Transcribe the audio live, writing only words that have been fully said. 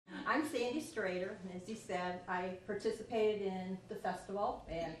I'm Sandy Strader, and as he said, I participated in the festival,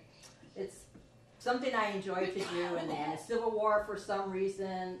 and it's something I enjoy to do. And then Civil War, for some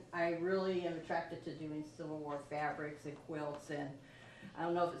reason, I really am attracted to doing Civil War fabrics and quilts. And I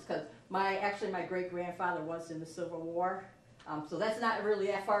don't know if it's because my great-grandfather was in the Civil War, so that's not really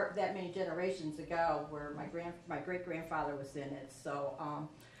that many generations ago where my great-grandfather was in it. So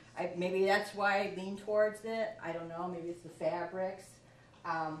maybe that's why I lean towards it. I don't know. Maybe it's the fabrics.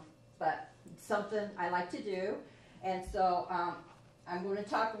 But it's something I like to do. And so I'm going to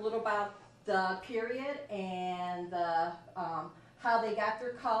talk a little about the period and how they got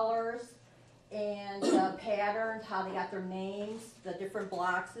their colors and the patterns, how they got their names, the different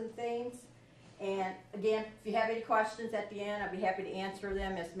blocks and things. And again, if you have any questions at the end, I'll be happy to answer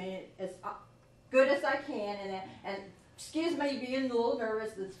them as good as I can. And excuse me being a little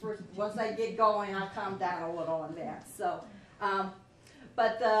nervous. Once I get going, I'll calm down a little on that. So.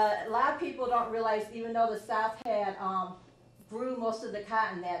 But a lot of people don't realize, even though the South had grew most of the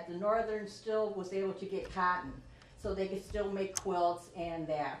cotton, that the Northern still was able to get cotton, so they could still make quilts and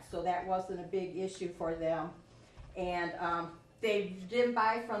that. So that wasn't a big issue for them. And they didn't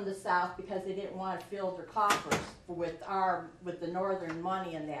buy from the South because they didn't want to fill their coffers with the Northern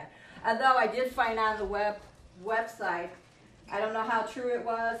money and that. Although I did find on the website, I don't know how true it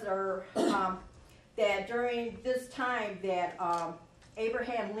was, or that during this time that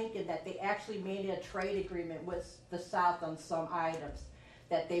Abraham Lincoln, that they actually made a trade agreement with the South on some items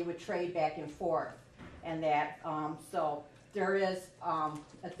that they would trade back and forth, and that so there is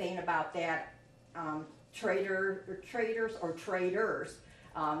a thing about that, traders,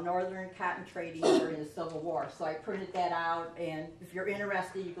 Northern cotton trading during the Civil War. So I printed that out, and if you're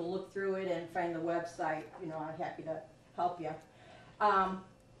interested, you can look through it and find the website. You know, I'm happy to help you.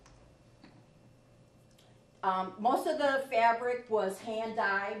 Most of the fabric was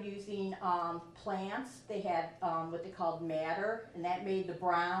hand-dyed using plants. They had what they called madder, and that made the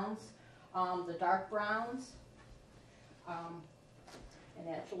browns, the dark browns. And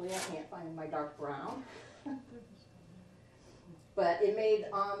actually, I can't find my dark brown. But it made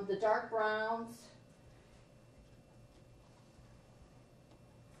the dark browns.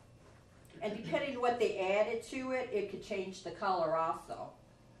 And depending on what they added to it, it could change the color also.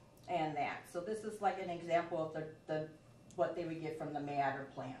 And that. So this is like an example of what they would get from the madder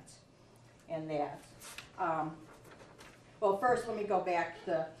plant. And that. Well, first let me go back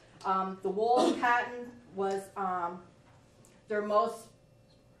to the wool and cotton was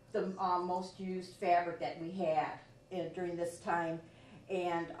the most used fabric that we had during this time,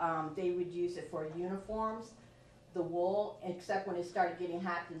 and they would use it for uniforms. The wool, except when it started getting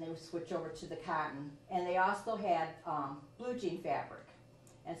hot, then they would switch over to the cotton. And they also had blue jean fabric.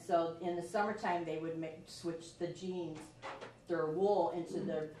 And so in the summertime, they would switch the jeans, their wool, into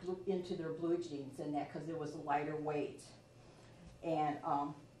their blue jeans, and that because it was a lighter weight. And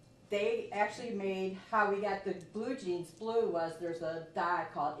they actually made, how we got the blue jeans blue was there's a dye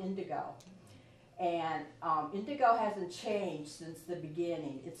called indigo. And indigo hasn't changed since the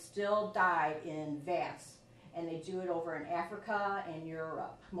beginning. It's still dyed in vats. And they do it over in Africa and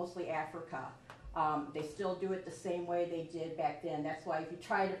Europe, mostly Africa. They still do it the same way they did back then. That's why if you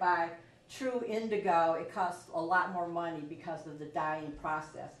try to buy true indigo, it costs a lot more money because of the dyeing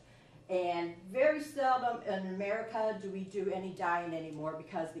process. And very seldom in America do we do any dyeing anymore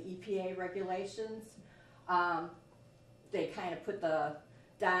because the EPA regulations, they kind of put the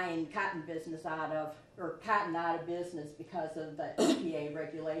dyeing cotton business cotton out of business because of the EPA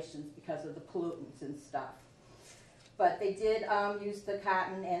regulations, because of the pollutants and stuff. But they did use the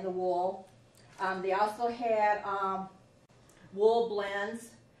cotton and the wool. They also had wool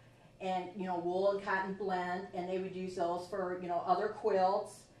blends, and wool and cotton blend, and they would use those for other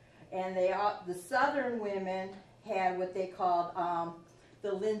quilts. And the Southern women had what they called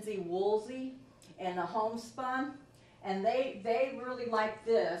the Lindsay Woolsey and the homespun, and they really liked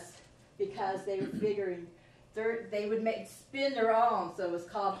this because they were figuring they would spin their own, so it was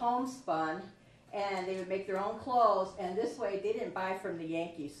called homespun. And they would make their own clothes, and this way they didn't buy from the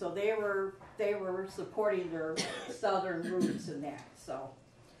Yankees, so they were supporting their Southern roots in that. So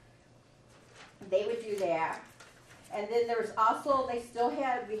they would do that, and then there's also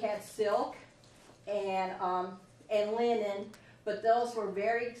we had silk and linen, but those were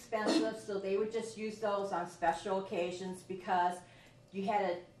very expensive, so they would just use those on special occasions because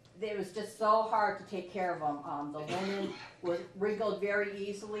it was just so hard to take care of them. The linen was wrinkled very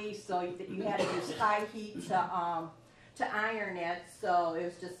easily, so you had to use high heat to iron it. So it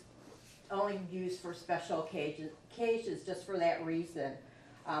was just only used for special occasions, just for that reason.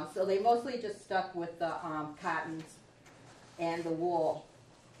 So they mostly just stuck with the cottons and the wool.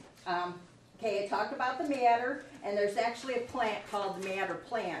 Okay, I talked about the madder, and there's actually a plant called the madder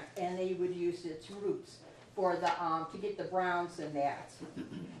plant, and they would use its roots for the to get the browns in that.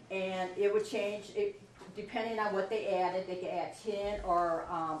 And it would change it depending on what they added. They could add tin or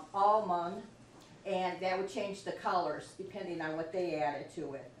almond, and that would change the colors depending on what they added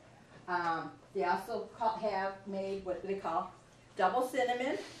to it. They also have made what they call double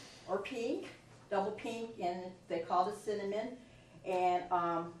cinnamon or pink, double pink, and they call it cinnamon. And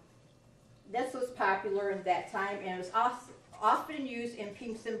this was popular in that time, and it was often used in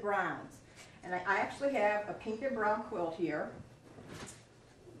pinks and browns. And I actually have a pink and brown quilt here.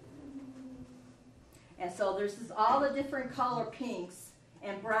 And so there's all the different color pinks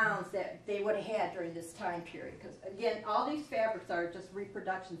and browns that they would have had during this time period. Because again, all these fabrics are just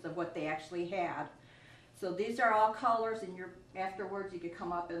reproductions of what they actually had. So these are all colors, and afterwards you could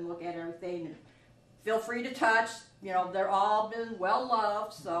come up and look at everything. And feel free to touch. You know, they're all been well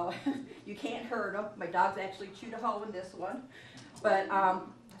loved, so you can't hurt them. My dogs actually chewed a hole in this one. But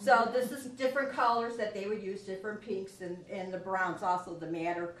so this is different colors that they would use, different pinks and the browns, also the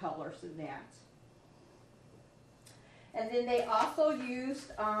madder colors in that. And then they also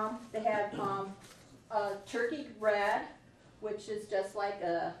used, they had turkey red, which is just like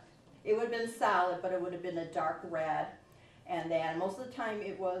it would have been solid, but it would have been a dark red. And then most of the time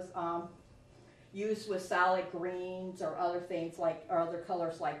it was used with solid greens or other things or other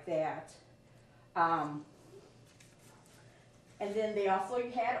colors like that. And then they also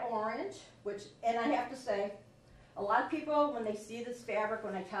had orange, and I have to say, a lot of people, when they see this fabric,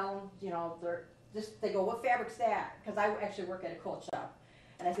 when I tell them, you know, they go, what fabric's that? Because I actually work at a quilt shop.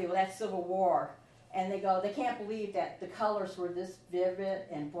 And I say, well, that's Civil War. And they go, they can't believe that the colors were this vivid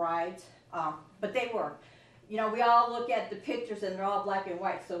and bright. But they were. You know, we all look at the pictures and they're all black and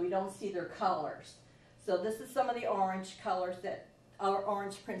white, so we don't see their colors. So this is some of the orange colors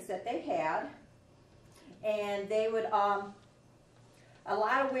orange prints that they had. And they would, a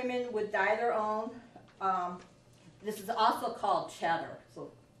lot of women would dye their own. This is also called cheddar.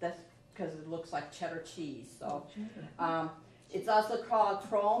 So that's because it looks like cheddar cheese. So it's also called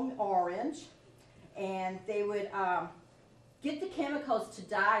chrome orange. And they would get the chemicals to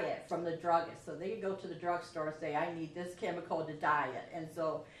dye it from the druggist. So they could go to the drugstore and say, I need this chemical to dye it. And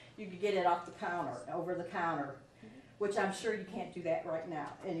so you could get it off the counter, over the counter, which I'm sure you can't do that right now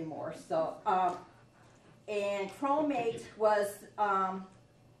anymore. So, and chromate was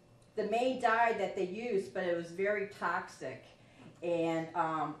the main dye that they used, but it was very toxic. And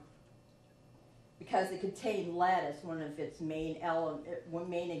because it contained lead as one of its main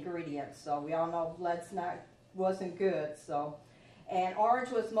ingredients. So we all know lead's wasn't good. So, and orange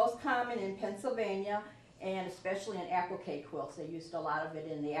was most common in Pennsylvania, and especially in applique quilts. They used a lot of it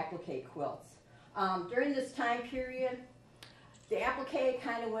in the applique quilts. During this time period, the applique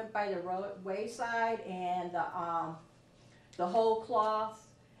kind of went by the wayside, and the whole cloth,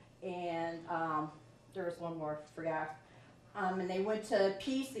 and there was one more, I forgot. And they went to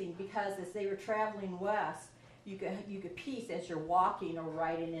piecing because as they were traveling west, you could piece as you're walking or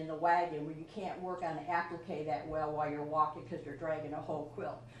riding in the wagon, where you can't work on an applique that well while you're walking because you're dragging a whole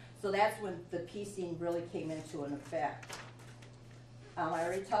quilt. So that's when the piecing really came into an effect. I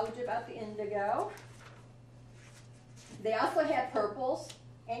already told you about the indigo. They also had purples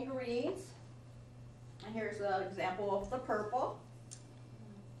and greens. And here's an example of the purple.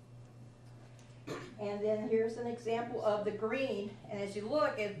 And then here's an example of the green. And as you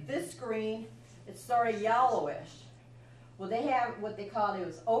look at this green, it's sort of yellowish. Well, they have what they called, it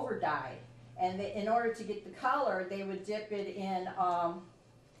was over dyed. And in order to get the color, they would dip it in,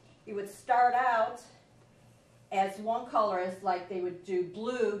 it would start out as one color, as like they would do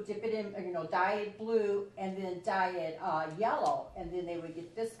blue, dip it in, you know, dye it blue, and then dye it yellow, and then they would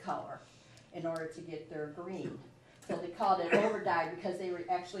get this color in order to get their green. So they called it over dyed because they were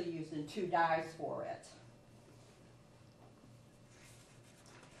actually using two dyes for it.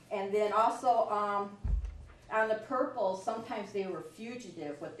 And then also on the purple, sometimes they were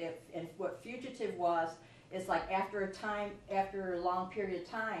fugitive. What fugitive was is like after a long period of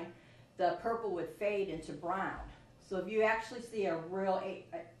time, the purple would fade into brown. So if you actually see a real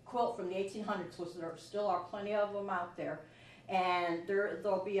quilt from the 1800s, which there still are plenty of them out there, and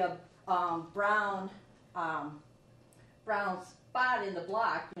there'll be a brown spot in the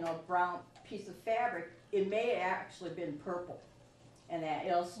block, you know, brown piece of fabric, it may have actually been purple. And that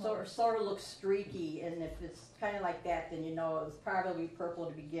it'll sort of look streaky, and if it's kind of like that, then you know it was probably purple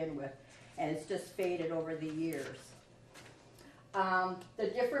to begin with, and it's just faded over the years. The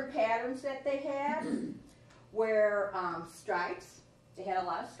different patterns that they had were stripes. They had a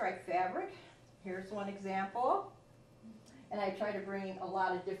lot of stripe fabric. Here's one example. And I try to bring a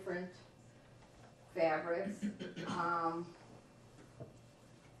lot of different fabrics.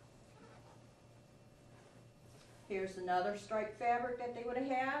 Here's another striped fabric that they would have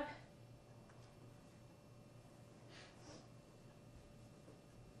had.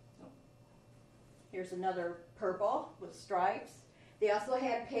 Here's another purple with stripes. They also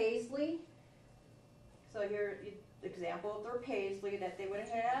had paisley. So here's an example of their paisley that they would have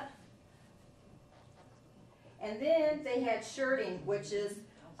had. And then they had shirting, which is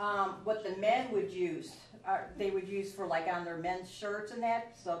what the men would use. They would use for like on their men's shirts and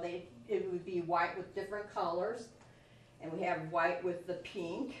that. So it would be white with different colors. And we have white with the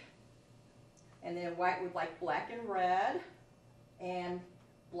pink. And then white with like black and red. And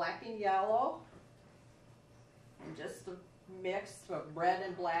black and yellow. And just a mix of red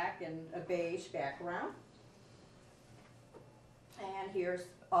and black and a beige background. And here's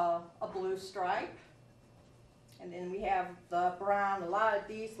a blue stripe. And then we have the brown. A lot of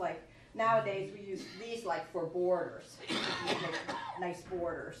these, like nowadays, we use these like for borders. Nice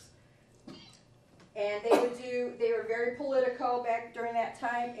borders. And they were very political back during that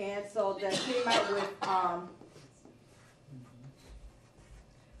time, and so they came out with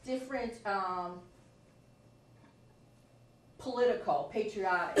different political,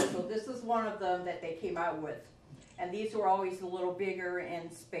 patriotic. So this is one of them that they came out with. And these were always a little bigger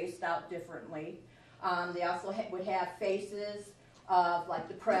and spaced out differently. They also would have faces of like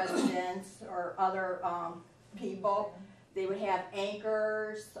the presidents or other people. They would have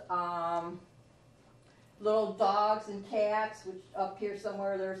anchors, little dogs and cats, which up here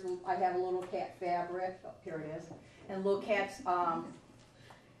somewhere I have a little cat fabric. Oh, here it is. And little cats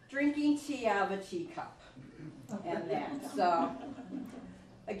drinking tea out of a teacup. And that. So,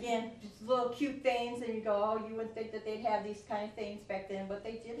 again, just little cute things, and you go, oh, you wouldn't think that they'd have these kind of things back then, but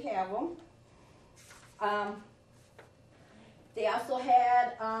they did have them. They also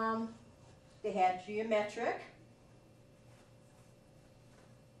had, they had geometric.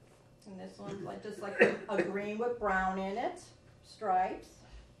 And this one's like just like a green with brown in it, stripes.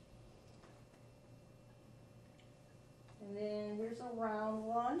 And then here's a round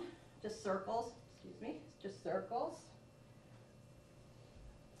one, just circles, excuse me, just circles.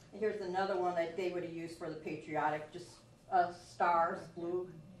 And here's another one that they would have used for the patriotic, just stars, blue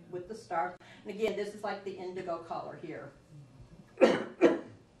with the stars. And again, this is like the indigo color here.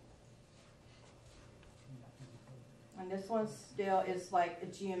 And this one still is like a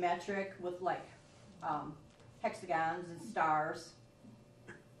geometric with like hexagons and stars.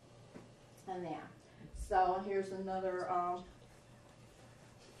 And that. So here's another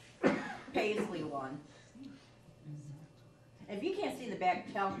paisley one. If you can't see the back,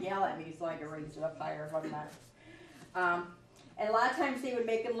 yell at me so I can raise it up higher if I'm not. And a lot of times they would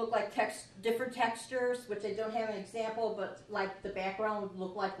make them look like different textures, which I don't have an example, but like the background would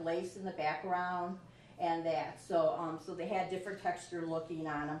look like lace in the background and that. So, so they had different texture looking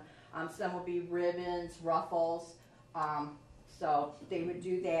on them. Some would be ribbons, ruffles. So they would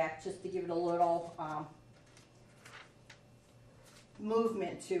do that just to give it a little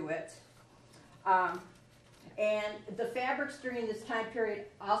movement to it. And the fabrics during this time period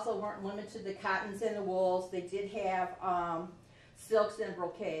also weren't limited to the cottons and the wools. They did have silks and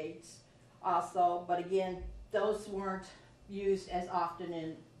brocades also, but again, those weren't used as often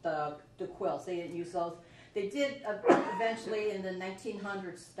in the quilts. They didn't use those. They did eventually in the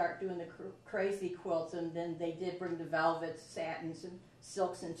 1900s start doing the crazy quilts, and then they did bring the velvets, satins, and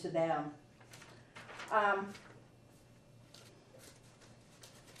silks into them.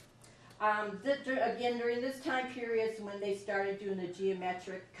 Again, during this time period is when they started doing the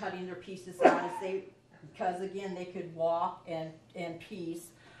geometric, cutting their pieces out, because again, they could walk and piece.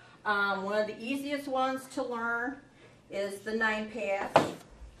 One of the easiest ones to learn is the 9-patch.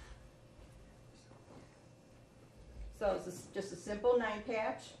 So it's just a simple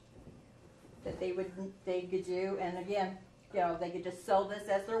 9-patch that they could do, and again, you know, they could just sew this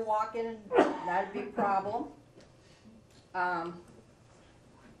as they're walking, not a big problem.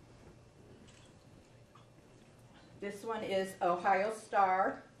 This one is Ohio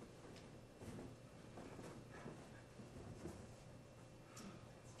Star.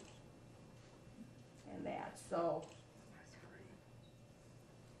 And that, so.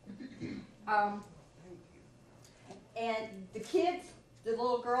 And the kids, the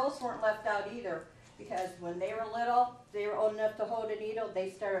little girls weren't left out either, because when they were little, they were old enough to hold a needle,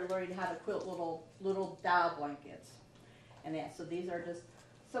 they started learning how to quilt little doll blankets. And that, so these are just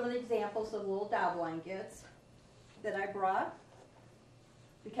some of the examples of little doll blankets that I brought,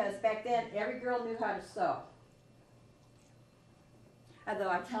 because back then every girl knew how to sew. Although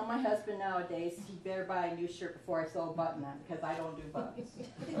I tell my husband nowadays he better buy a new shirt before I sew a button on because I don't do buttons.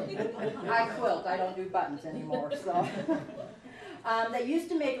 I quilt, I don't do buttons anymore. So they used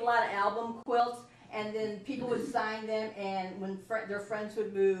to make a lot of album quilts, and then people would sign them, and when their friends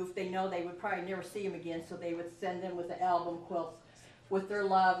would move, they know they would probably never see them again, so they would send them with the album quilts with their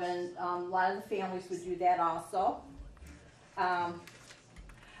love, and a lot of the families would do that also.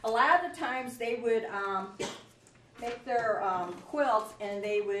 A lot of the times they would make their quilts, and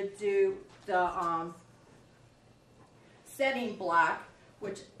they would do the setting block,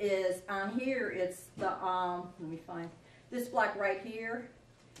 which is on here. It's the let me find this block right here.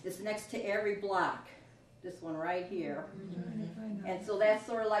 Is next to every block. This one right here, and so that's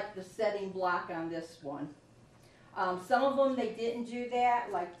sort of like the setting block on this one. Some of them they didn't do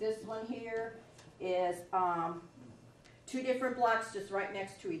that. Like this one here is 2 different blocks just right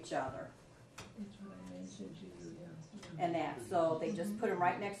next to each other. And that, so they just put them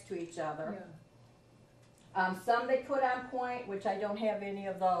right next to each other. Some they put on point, which I don't have any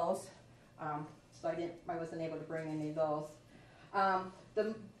of those, so I wasn't able to bring any of those.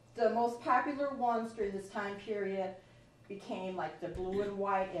 The most popular ones during this time period became like the blue and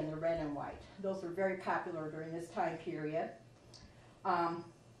white and the red and white. Those were very popular during this time period.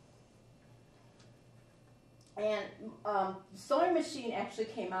 Sewing machine actually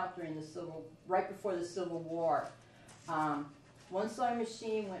came out during right before the Civil War. One sewing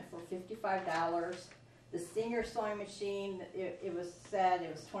machine went for $55. The Singer sewing machine, it was said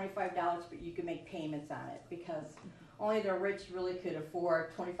it was $25, but you could make payments on it because only the rich really could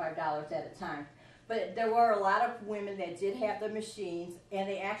afford $25 at a time. But there were a lot of women that did have the machines, and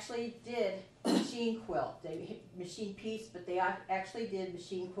they actually did machine quilt. They machine piece, but they actually did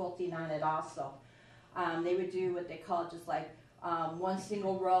machine quilting on it also. They would do what they call just like one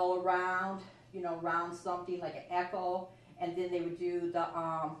single row around, round something like an echo, and then they would do the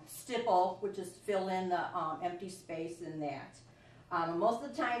stipple, which is fill in the empty space in that. Most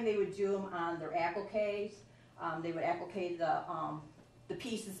of the time they would do them on their appliques. They would applique the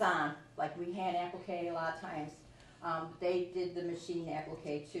pieces on, like we hand applique a lot of times. They did the machine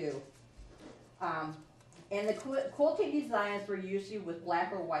applique too. And the quilting designs were usually with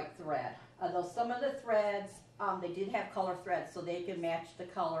black or white thread. Though some of the threads, they did have color threads, so they could match the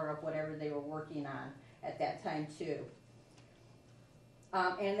color of whatever they were working on at that time too.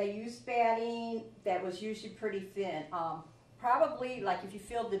 And they used batting that was usually pretty thin. Probably, like if you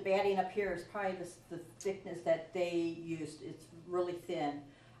feel the batting up here is probably the thickness that they used. It's really thin.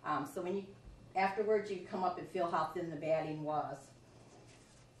 So when afterwards you come up and feel how thin the batting was.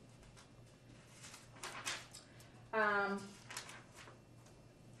 Okay, let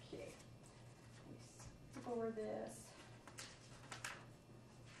me skip over this.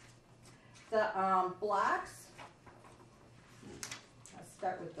 The blocks. I'll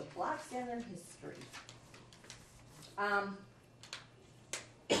start with the blocks and their history.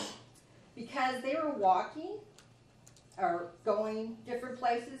 Because they were walking or going different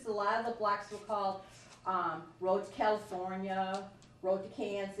places, a lot of the blocks were called Road to California, Road to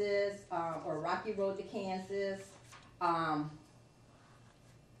Kansas, or Rocky Road to Kansas.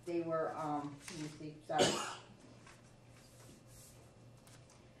 They were, let me see, sorry.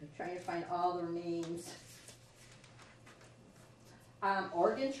 I'm trying to find all their names.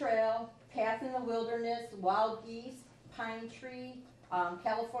 Oregon Trail, Path in the Wilderness, Wild Geese, Pine Tree,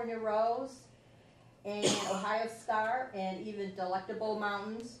 California Rose, and Ohio Star, and even Delectable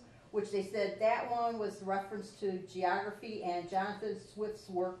Mountains, which they said that one was reference to geography and Jonathan Swift's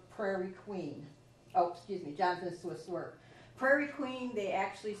work, Prairie Queen. Oh, excuse me, Jonathan Swift's work. Prairie Queen, they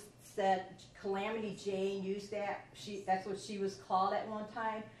actually said Calamity Jane used that. That's what she was called at one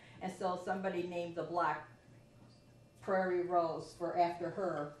time, and so somebody named the block Prairie Rose after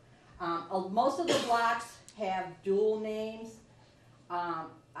her. Most of the blocks have dual names.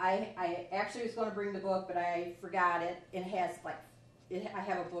 I actually was going to bring the book, but I forgot it. It has I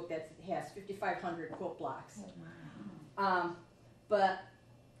have a book that has 5,500 quilt blocks. But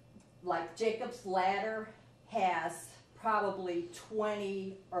like Jacob's Ladder has probably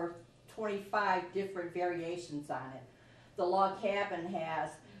 20 or 25 different variations on it. The Log Cabin has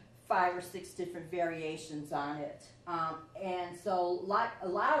 5 or 6 different variations on it. And so a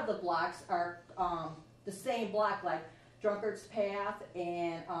lot of the blocks are the same block, like Drunkard's Path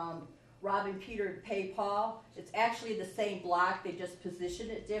and Robbing Peter to Pay Paul. It's actually the same block, they just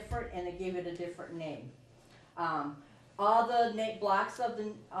positioned it different and they gave it a different name. All the blocks of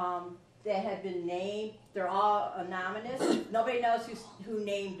the that have been named, they're all anonymous. Nobody knows who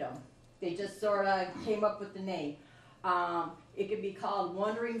named them. They just sort of came up with the name. It could be called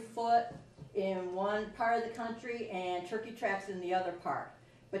Wandering Foot, in one part of the country and turkey tracks in the other part.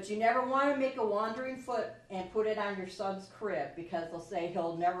 But you never want to make a wandering foot and put it on your son's crib, because they'll say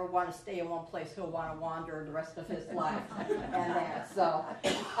he'll never want to stay in one place. He'll want to wander the rest of his life. And that. So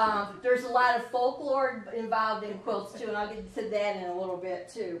there's a lot of folklore involved in quilts too, and I'll get to that in a little bit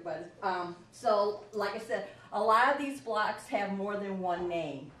too. But so like I said, a lot of these blocks have more than one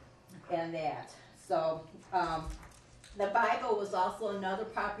name and that. So the Bible was also another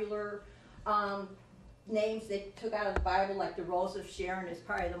popular names they took out of the Bible, like the Rose of Sharon is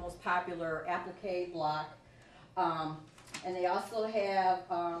probably the most popular applique block. And they also have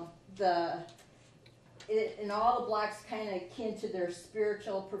and all the blocks kind of akin to their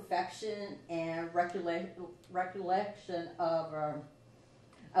spiritual perfection and recollection of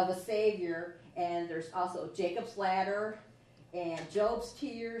a Savior. And there's also Jacob's Ladder and Job's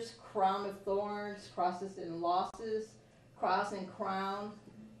Tears, Crown of Thorns, Crosses and Losses, Cross and Crown,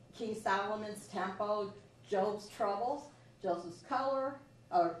 King Solomon's Temple, Job's Troubles, Joseph's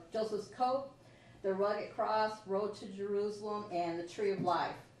Coat, the Rugged Cross, Road to Jerusalem, and the Tree of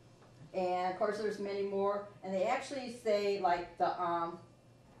Life. And of course, there's many more. And they actually say like the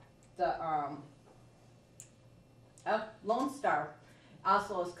Lone Star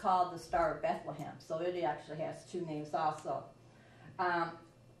also is called the Star of Bethlehem. So it actually has two names also.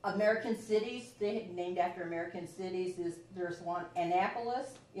 American cities, they named after American cities, there's one,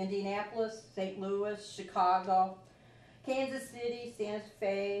 Annapolis, Indianapolis, St. Louis, Chicago, Kansas City, Santa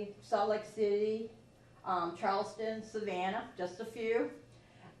Fe, Salt Lake City, Charleston, Savannah, just a few.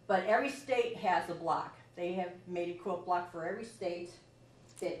 But every state has a block. They have made a quilt block for every state.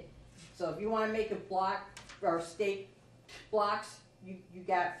 So if you want to make a block or state blocks, you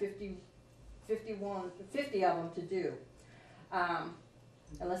got 50 of them to do.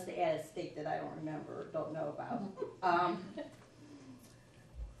 Unless they add a state that I don't remember or don't know about.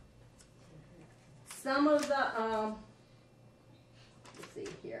 Some of the, let's see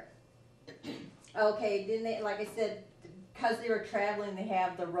here. Okay, then they, like I said, because they were traveling, they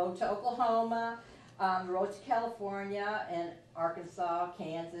have the road to Oklahoma, the road to California, and Arkansas,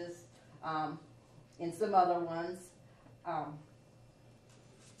 Kansas, and some other ones.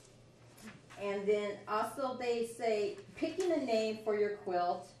 And then also they say picking a name for your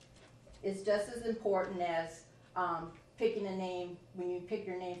quilt is just as important as picking a name when you pick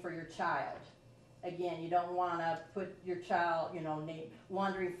your name for your child. Again, you don't want to put your child, name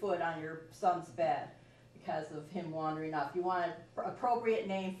Wandering Foot on your son's bed because of him wandering up. You want an appropriate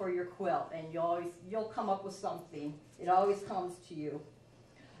name for your quilt, and you'll come up with something. It always comes to you.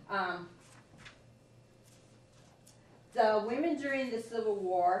 The women during the Civil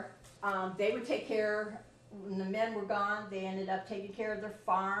War, they would take care, when the men were gone, they ended up taking care of their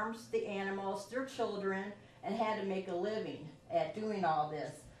farms, the animals, their children, and had to make a living at doing all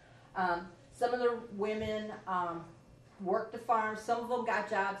this. Some of the women worked the farms. Some of them got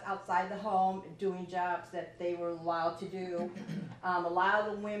jobs outside the home, doing jobs that they were allowed to do. A lot of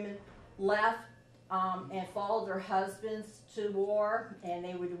the women left and followed their husbands to war, and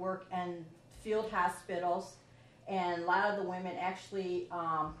they would work in field hospitals. And a lot of the women actually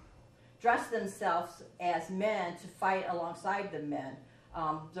dressed themselves as men to fight alongside the men.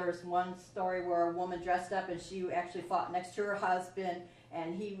 There's one story where a woman dressed up and she actually fought next to her husband,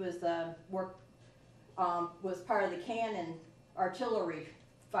 and he was part of the cannon artillery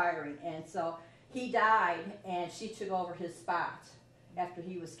firing, and so he died, and she took over his spot after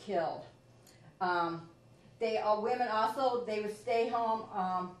he was killed. Women also, they would stay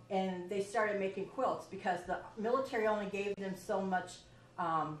home and they started making quilts because the military only gave them so much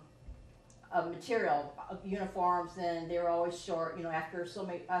of material, uniforms, and they were always short. After so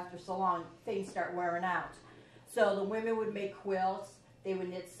long, things start wearing out. So the women would make quilts. They would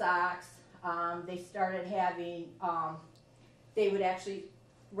knit socks. They started having. They would actually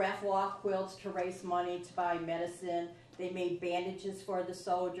raffle off quilts to raise money to buy medicine. They made bandages for the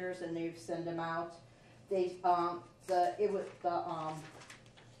soldiers, and they'd send them out. The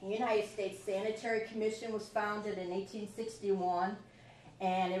United States Sanitary Commission was founded in 1861,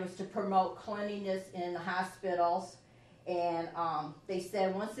 and it was to promote cleanliness in the hospitals. And they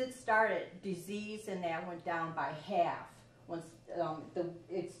said once it started, disease and that went down by half once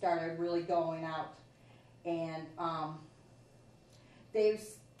it started really going out. And they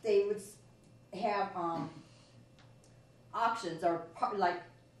would have auctions or like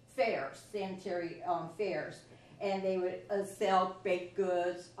fairs, sanitary fairs, and they would sell baked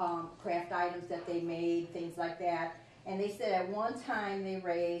goods, craft items that they made, things like that. And they said at one time they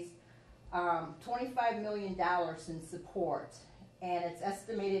raised $25 million in support, and it's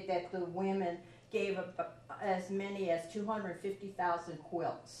estimated that the women gave as many as 250,000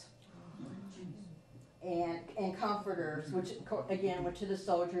 quilts. and comforters, which again went to the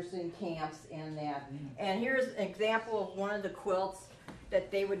soldiers in camps and that. And here's an example of one of the quilts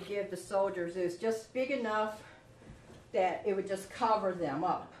that they would give the soldiers. It was just big enough that it would just cover them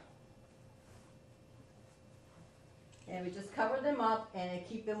up. And it would just cover them up and it'd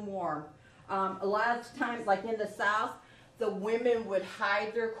keep them warm. A lot of times, like in the South, the women would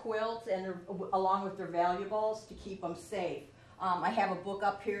hide their quilts and along with their valuables to keep them safe. I have a book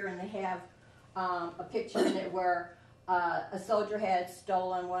up here and they have a picture in it where a soldier had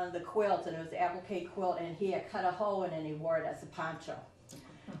stolen one of the quilts, and it was an applique quilt, and he had cut a hole in it and he wore it as a poncho.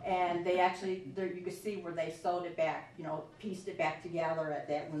 And they actually, there you can see where they sewed it back, you know, pieced it back together at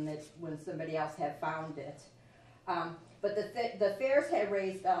that when somebody else had found it. But the fairs had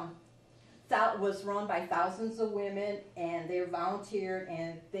raised, was run by thousands of women, and they volunteered,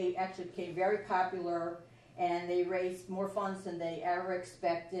 and they actually became very popular, and they raised more funds than they ever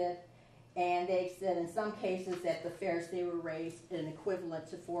expected. And they said in some cases at the fairs they were raised an equivalent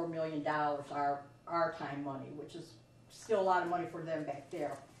to $4 million, our time money, which is still a lot of money for them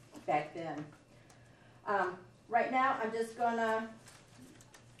back then. Right now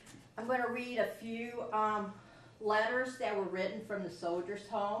I'm gonna read a few letters that were written from the soldiers'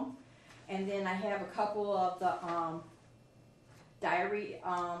 home, and then I have a couple of the diary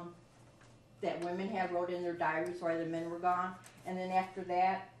that women have wrote in their diaries while the men were gone, and then after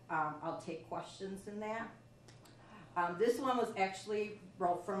that I'll take questions in that. This one was actually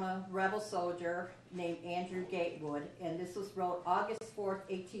wrote from a rebel soldier named Andrew Gatewood, and this was wrote August 4th,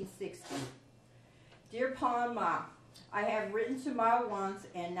 1860. Dear Pa and Ma, I have written to Ma once,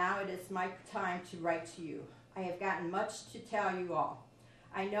 and now it is my time to write to you. I have gotten much to tell you all.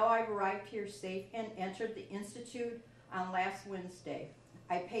 I know I've arrived here safe and entered the Institute on last Wednesday.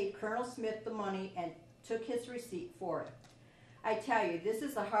 I paid Colonel Smith the money and took his receipt for it. I tell you, this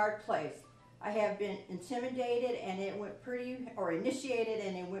is a hard place. I have been intimidated and it went initiated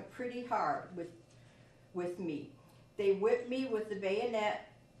and it went pretty hard with me. They whipped me with the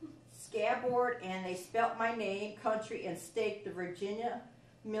bayonet, scabbard, and they spelt my name, country, and state, the Virginia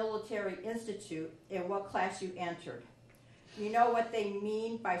Military Institute, and what class you entered. You know what they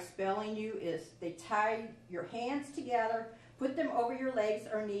mean by spelling you is they tie your hands together, put them over your legs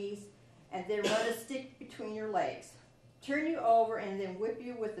or knees, and then run a stick between your legs. Turn you over and then whip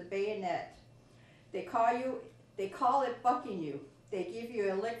you with the bayonet. They call it bucking you. They give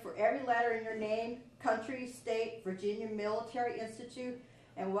you a lick for every letter in your name, country, state, Virginia Military Institute,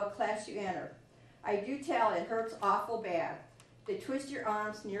 and what class you enter. I do tell, it hurts awful bad. They twist your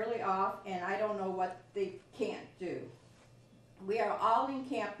arms nearly off, and I don't know what they can't do. We are all in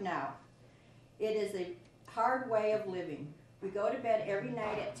camp now. It is a hard way of living. We go to bed every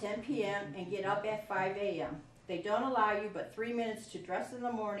night at 10 p.m. and get up at 5 a.m. They don't allow you but 3 minutes to dress in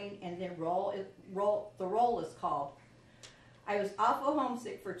the morning, and then the roll is called. I was awful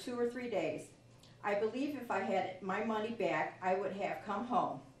homesick for 2 or 3 days. I believe if I had my money back, I would have come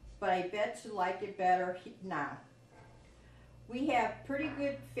home, but I bet to like it better now. We have pretty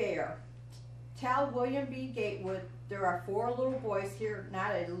good fare. Tell William B. Gatewood there are 4 little boys here,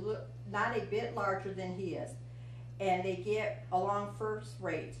 not a bit larger than he is, and they get along first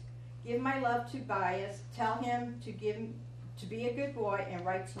rate. Give my love to Bias. Tell him to be a good boy and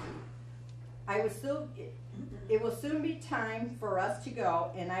write to me. It will soon be time for us to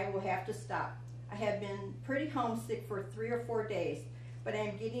go, and I will have to stop. I have been pretty homesick for 3 or 4 days, but I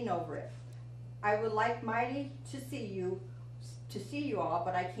am getting over it. I would like mighty to see you all,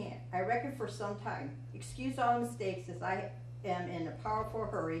 but I can't. I reckon for some time. Excuse all mistakes as I am in a powerful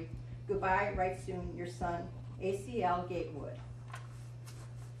hurry. Goodbye, write soon, your son, A.C.L. Gatewood.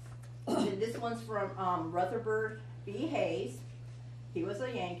 And this one's from Rutherford B. Hayes. He was a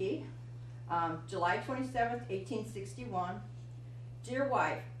Yankee. July 27th, 1861. Dear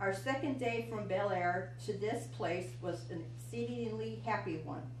wife, our second day from Bel Air to this place was an exceedingly happy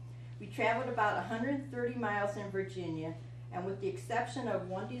one. We traveled about 130 miles in Virginia, and with the exception of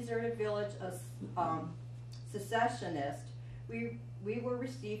one deserted village of secessionists, we were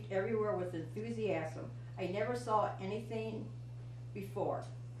received everywhere with enthusiasm. I never saw anything before.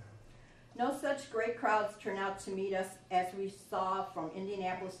 No such great crowds turn out to meet us as we saw from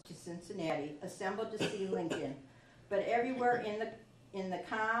Indianapolis to Cincinnati, assembled to see Lincoln, but everywhere in the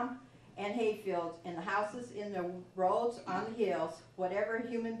calm and hayfields, in the houses, in the roads, on the hills, whatever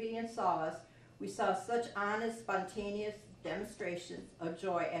human being saw us, we saw such honest, spontaneous demonstrations of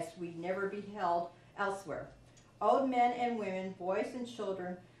joy as we never beheld elsewhere. Old men and women, boys and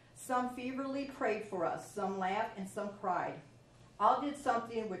children, some feverishly prayed for us, some laughed and some cried. All did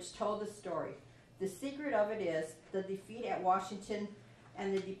something which told the story. The secret of it is the defeat at Washington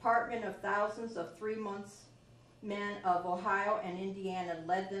and the department of thousands of 3 months men of Ohio and Indiana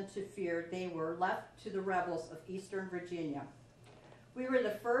led them to fear they were left to the rebels of Eastern Virginia. We were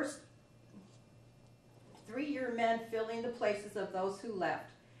the first 3-year men filling the places of those who left.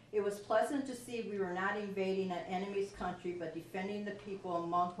 It was pleasant to see we were not invading an enemy's country, but defending the people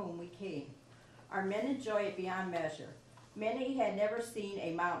among whom we came. Our men enjoyed it beyond measure. Many had never seen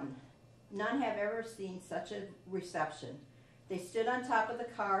a mountain. None have ever seen such a reception. They stood on top of the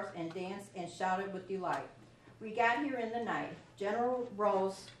cars and danced and shouted with delight. We got here in the night. General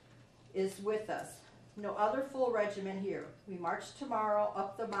Rose is with us. No other full regiment here. We march tomorrow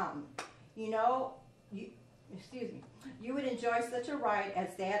up the mountain. You would enjoy such a ride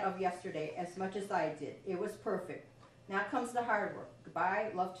as that of yesterday as much as I did. It was perfect. Now comes the hard work. Goodbye,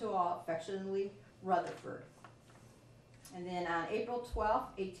 love to all, affectionately, Rutherford. And then on April 12,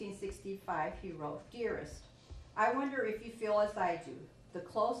 1865, he wrote, Dearest, I wonder if you feel as I do, the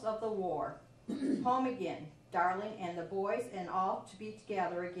close of the war, home again, darling, and the boys and all to be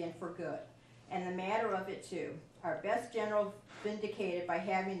together again for good, and the matter of it too. Our best general vindicated by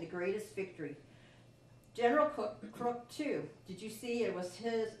having the greatest victory. General Crook too. Did you see it was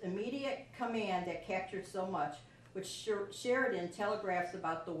his immediate command that captured so much, which Sheridan telegraphs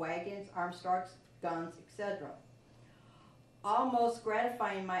about the wagons, Armstrong's guns, etc. Almost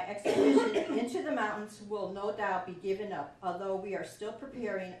gratifying, my expedition into the mountains will no doubt be given up. Although we are still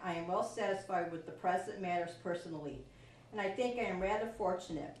preparing, I am well satisfied with the present matters personally, and I think I am rather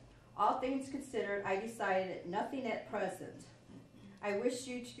fortunate. All things considered, I decided nothing at present. I wish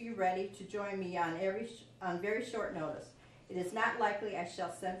you to be ready to join me on very short notice. It is not likely I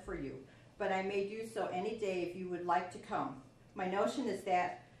shall send for you, but I may do so any day if you would like to come. My notion is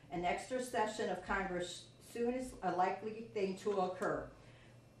that an extra session of Congress soon is a likely thing to occur.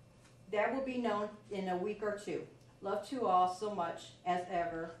 That will be known in a week or two. Love to all so much as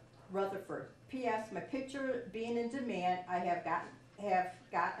ever, Rutherford. P.S. My picture being in demand, I have got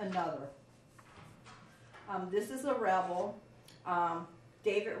another. This is a rebel,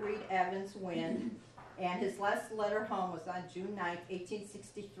 David Reed Evans Wynn, and his last letter home was on June 9,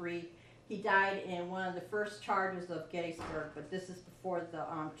 1863. He died in one of the first charges of Gettysburg, but this is before the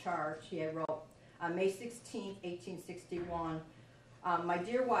charge he had wrote. May 16, 1861. My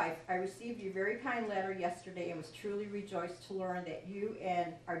dear wife, I received your very kind letter yesterday and was truly rejoiced to learn that you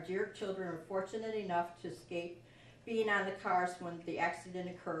and our dear children were fortunate enough to escape being on the cars when the accident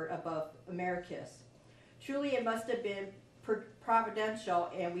occurred above Americus. Truly it must have been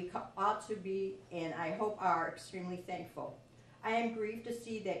providential, and we ought to be, and I hope are, extremely thankful. I am grieved to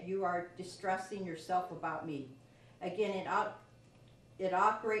see that you are distressing yourself about me. Again, it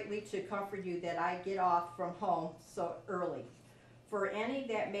ought greatly to comfort you that I get off from home so early. For any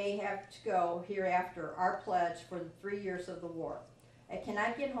that may have to go hereafter, our pledge for the 3 years of the war. I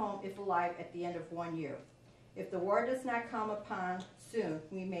cannot get home, if alive, at the end of 1 year. If the war does not come upon soon,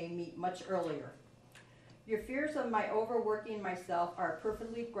 we may meet much earlier. Your fears of my overworking myself are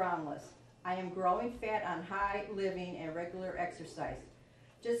perfectly groundless. I am growing fat on high living and regular exercise.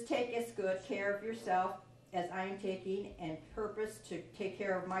 Just take as good care of yourself as I am taking, and purpose to take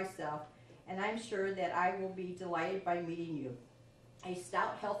care of myself, and I am sure that I will be delighted by meeting you, a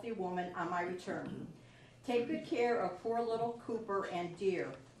stout, healthy woman, on my return. Take good care of poor little Cooper and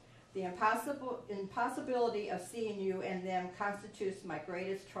Dear. The impossibility of seeing you and them constitutes my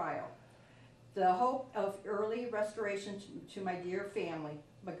greatest trial. The hope of early restoration to my dear family,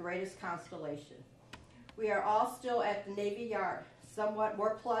 my greatest consolation. We are all still at the Navy Yard, somewhat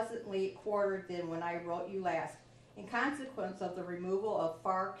more pleasantly quartered than when I wrote you last, in consequence of the removal of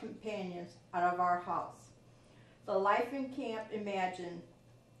far companions out of our house. The life in camp imagined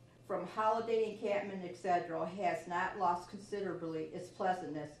from holiday encampment, etc., has not lost considerably its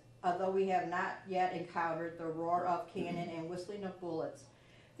pleasantness, although we have not yet encountered the roar of cannon and whistling of bullets.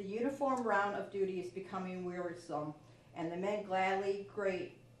 The uniform round of duty is becoming wearisome, and the men gladly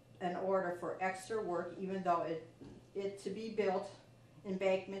grate an order for extra work, even though it to be built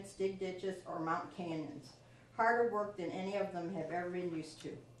embankments, dig ditches, or mount cannons. Harder work than any of them have ever been used to.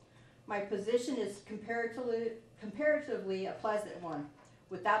 My position is comparatively a pleasant one.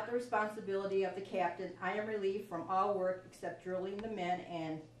 Without the responsibility of the captain, I am relieved from all work except drilling the men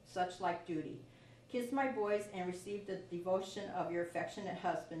and such like duty. Kiss my boys and receive the devotion of your affectionate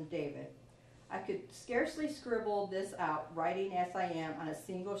husband, David. I could scarcely scribble this out, writing as I am on a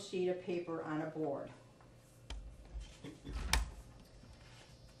single sheet of paper on a board.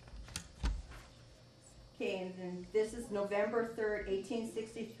 Okay, and then this is November 3rd,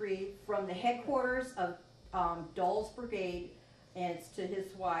 1863, from the headquarters of Dole's Brigade, and it's to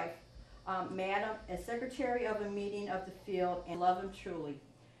his wife. Madam, as secretary of a meeting of the field, and love him truly.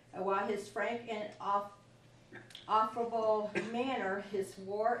 And while his frank and affable manner, his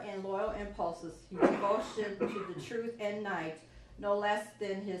war and loyal impulses, his devotion to the truth and night, no less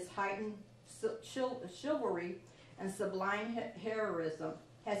than his heightened chivalry and sublime heroism,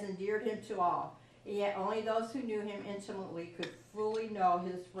 has endeared him to all. And yet only those who knew him intimately could fully know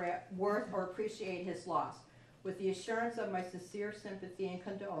his worth or appreciate his loss. With the assurance of my sincere sympathy and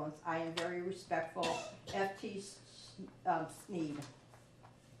condolence, I am very respectful, F.T. Sneed.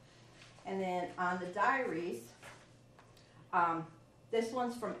 And then on the diaries, this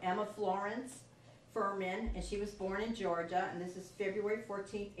one's from Emma Florence Furman, and she was born in Georgia, and this is February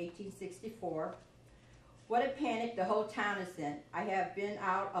 14th, 1864. What a panic the whole town is in. I have been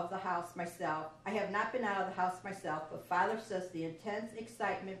out of the house myself. I have not been out of the house myself, but Father says the intense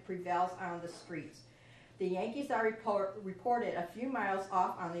excitement prevails on the streets. The Yankees are reported a few miles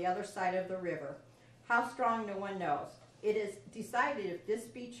off on the other side of the river. How strong, no one knows. It is decided, if this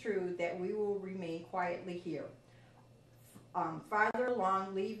be true, that we will remain quietly here. Farther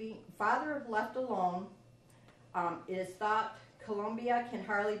left alone, it is thought Columbia can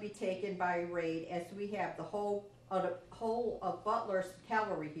hardly be taken by a raid, as we have the whole of Butler's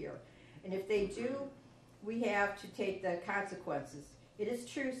cavalry here. And if they do, we have to take the consequences. It is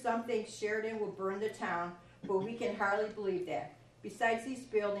true some think Sheridan will burn the town, but we can hardly believe that. Besides these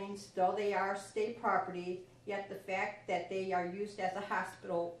buildings, though they are state property, yet the fact that they are used as a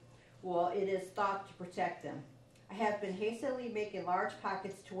hospital, well, it is thought to protect them. I have been hastily making large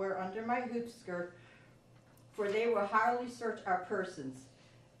pockets to wear under my hoop skirt, for they will hardly search our persons.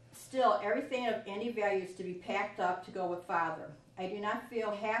 Still, everything of any value is to be packed up to go with Father. I do not feel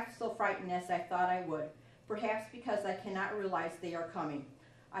half so frightened as I thought I would, perhaps because I cannot realize they are coming.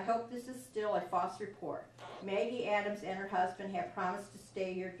 I hope this is still a false report. Maggie Adams and her husband have promised to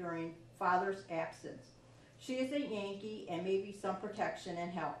stay here during Father's absence. She is a Yankee and maybe some protection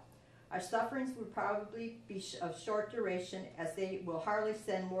and help. Our sufferings will probably be of short duration, as they will hardly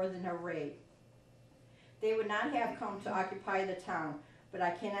send more than a raid. They would not have come to occupy the town, but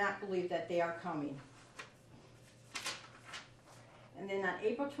I cannot believe that they are coming. And then on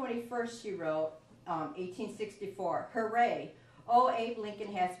April 21st, she wrote, 1864, hooray, oh, Abe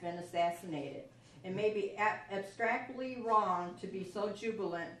Lincoln has been assassinated. It may be abstractly wrong to be so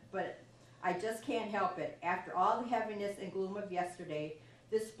jubilant, but I just can't help it. After all the heaviness and gloom of yesterday,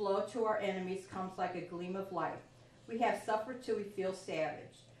 this blow to our enemies comes like a gleam of light. We have suffered till we feel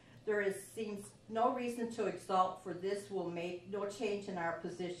savage. There seems no reason to exult, for this will make no change in our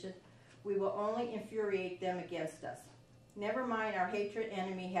position. We will only infuriate them against us. Never mind, our hatred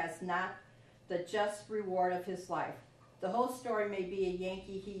enemy has not the just reward of his life. The whole story may be a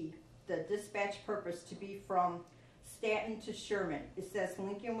Yankee he. The dispatch purpose to be from Stanton to Sherman. It says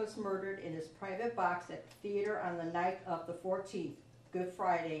Lincoln was murdered in his private box at the theater on the night of the 14th, Good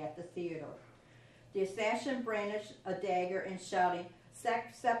Friday, at the theater. The assassin brandished a dagger and shouting,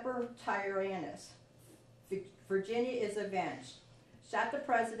 Semper Tyrannis. Virginia is avenged. Shot the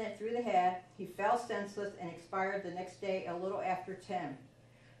president through the head. He fell senseless and expired the next day a little after 10.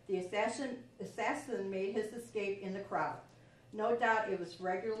 The assassin made his escape in the crowd. No doubt it was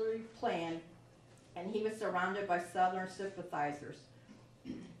regularly planned, and he was surrounded by Southern sympathizers.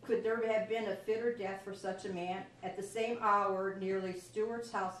 Could there have been a fitter death for such a man? At the same hour, nearly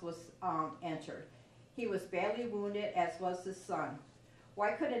Stewart's house was entered. He was badly wounded, as was his son.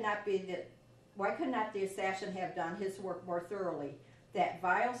 Why could not the assassin have done his work more thoroughly? That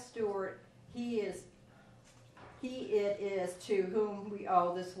vile Stewart, he it is to whom we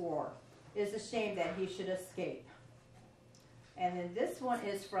owe this war. It is a shame that he should escape. And then this one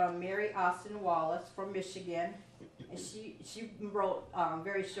is from Mary Austin Wallace from Michigan, and she wrote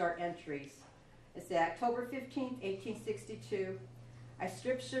very short entries. It's October 15th, 1862. I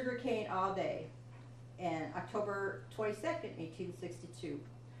stripped sugar cane all day. And October 22nd, 1862.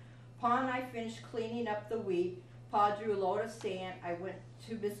 Pa and I finished cleaning up the wheat. Pa drew a load of sand. I went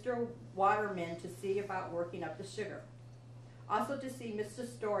to Mr. Waterman to see about working up the sugar. Also to see Mr.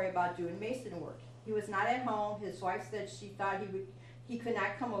 Story about doing mason work. He was not at home. His wife said she thought he could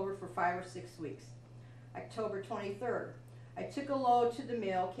not come over for 5 or 6 weeks. October 23rd. I took a load to the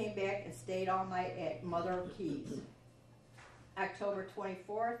mill, came back, and stayed all night at Mother Key's. October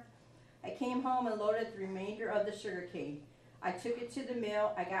 24th. I came home and loaded the remainder of the sugar cane. I took it to the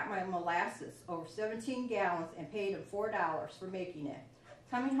mill. I got my molasses, over 17 gallons, and paid him $4 for making it.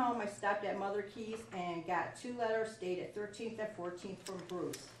 Coming home, I stopped at Mother Key's and got 2 letters dated 13th and 14th from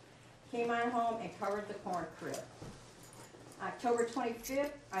Bruce. Came on home and covered the corn crib. October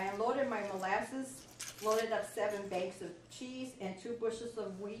 25th, I unloaded my molasses loaded up 7 bags of cheese and 2 bushels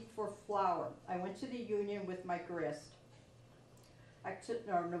of wheat for flour. I went to the union with my grist.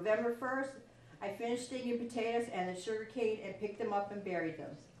 November 1st, I finished digging potatoes and the sugar cane and picked them up and buried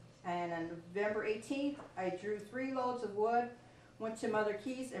them. And on November 18th, I drew 3 loads of wood, went to Mother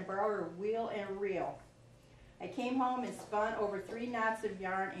Keys and borrowed a wheel and a reel. I came home and spun over 3 knots of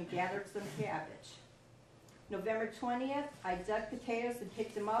yarn and gathered some cabbage. November 20th, I dug potatoes and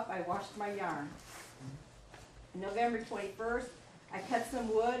picked them up. I washed my yarn. November 21st, I cut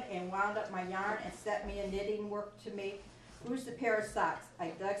some wood and wound up my yarn and set me a knitting work to make Who's a pair of socks. I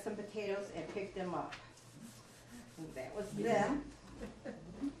dug some potatoes and picked them up. And that was them.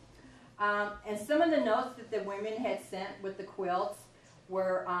 And some of the notes that the women had sent with the quilts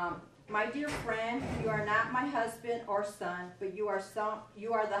were, my dear friend, you are not my husband or son, but you are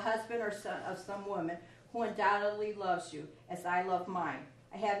the husband or son of some woman who undoubtedly loves you, as I love mine.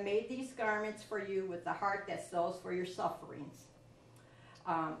 I have made these garments for you with the heart that sews for your sufferings.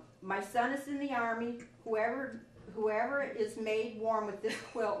 My son is in the army. Whoever is made warm with this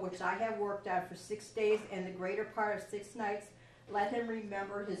quilt, which I have worked on for 6 days and the greater part of 6 nights, let him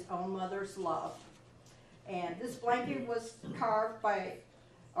remember his own mother's love. And this blanket was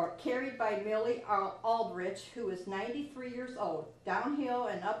carried by Millie Aldrich, who is 93 years old, downhill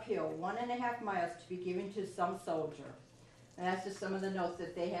and uphill 1.5 miles to be given to some soldier. And that's just some of the notes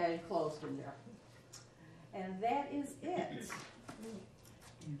that they had enclosed in there. And that is it.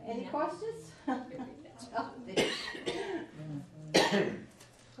 Any questions?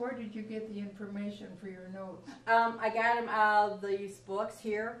 Where did you get the information for your notes? I got them out of these books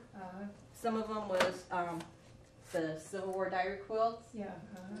here. Some of them was the Civil War diary quilts. Yeah.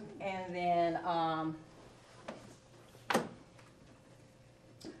 And then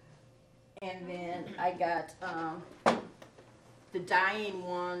I got the dyeing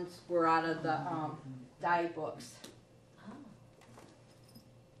ones were out of the dye books.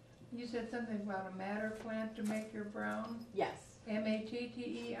 You said something about a madder plant to make your brown? Yes.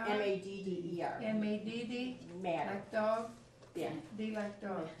 M-A-T-T-E-R? M-A-D-D-E-R. M-A-D-D? Madder. Like dog? Yeah. D like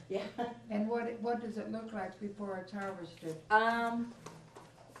dog. Yeah. And what does it look like before it's harvested?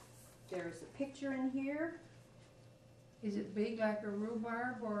 There's a picture in here. Is it big like a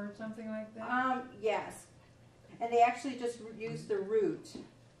rhubarb or something like that? Yes. And they actually just use the root.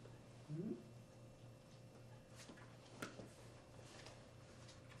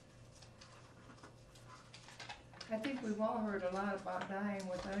 I think we've all heard a lot about dyeing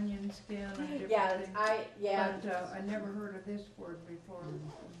with onion skin and different things. But I never heard of this word before.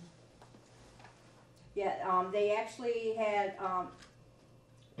 Yeah, they actually had,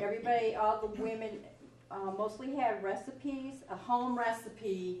 everybody, all the women mostly had recipes, a home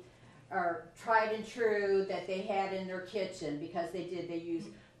recipe, or tried and true that they had in their kitchen because they used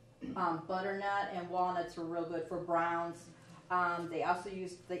butternut and walnuts were real good for browns. They also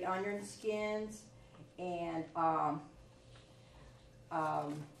used the onion skins and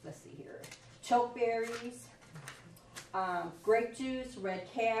let's see here, chokeberries, grape juice, red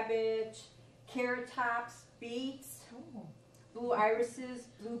cabbage, carrot tops, beets, blue irises,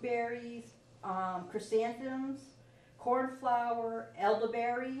 blueberries, chrysanthemums, cornflower,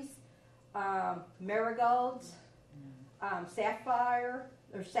 elderberries, marigolds, safflower,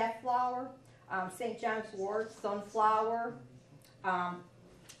 St. John's wort, sunflower,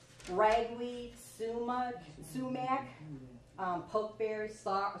 ragweed, sumac, pokeberry,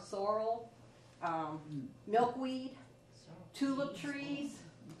 sorrel, milkweed, tulip trees,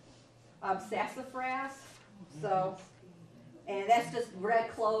 sassafras. So, and that's just red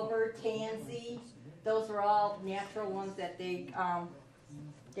clover, tansy. Those are all natural ones that they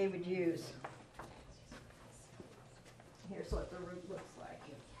would use. Here's what the root looks like.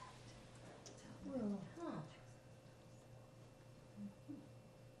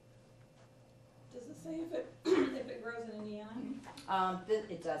 Does it say if it grows in Indiana?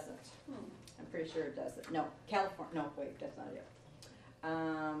 It doesn't. I'm pretty sure it doesn't. No, California. No, wait, that's not it.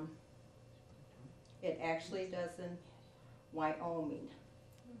 It actually does in Wyoming.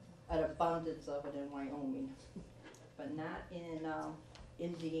 An abundance of it in Wyoming, but not in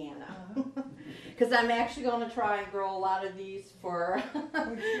Indiana. Because I'm actually going to try and grow a lot of these for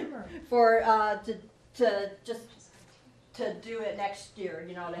to do it next year.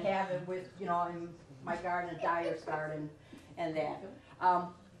 You know, to have it with in my garden, a dyer's garden, and that.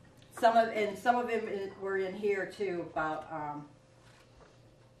 Some of them were in here too about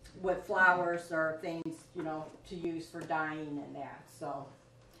what flowers or things to use for dyeing and that. So,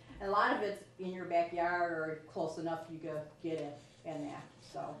 and a lot of it's in your backyard or close enough you go get it and that.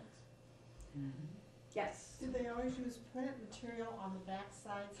 So, yes. Did they always use print material on the back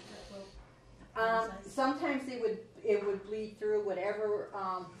sides of the quilt? Sometimes it would bleed through whatever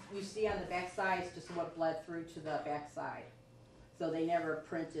you see on the back side is just what bled through to the back side. So they never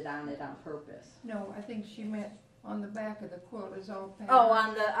printed on it on purpose. No, I think she meant on the back of the quilt is all pattern. Oh,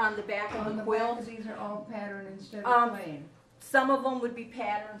 on the back of the quilt? Back, these are all pattern instead of plain. Some of them would be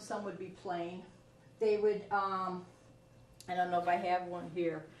patterned, some would be plain. They would, I don't know if I have one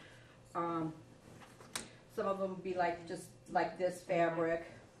here. Some of them would be like just like this fabric.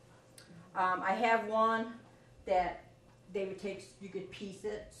 I have one that they would take, you could piece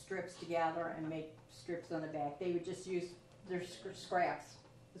it, strips together and make strips on the back. They would just use their scraps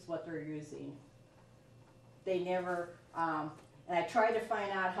is what they're using. They never, and I tried to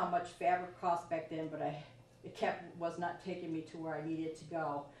find out how much fabric cost back then, but was not taking me to where I needed to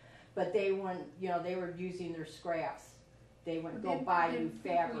go. But they weren't, they were using their scraps. They wouldn't go buy new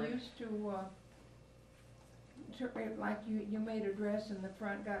fabric. People used to, like you made a dress and the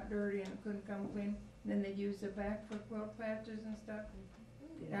front got dirty and it couldn't come clean, and then they used the back for quilt patches and stuff.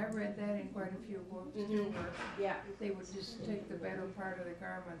 I read that in quite a few books too, where they would just take the better part of the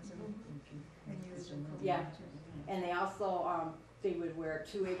garments and use them for patches. And they also, they would wear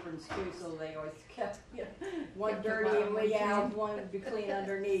 2 aprons too, so they always kept, one Kept dirty and clean. one would be clean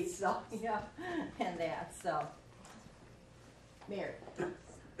underneath, so, and that, so. Mary. How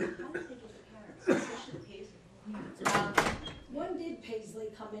did they get the patterns, especially Paisley? When did Paisley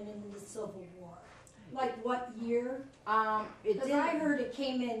come in the Civil War? Like what year? Because I heard it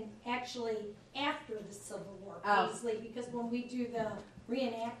came in actually after the Civil War, Paisley, because when we do the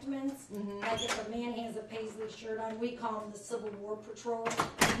reenactments, like if a man has a Paisley shirt on, we call them the Civil War Patrol.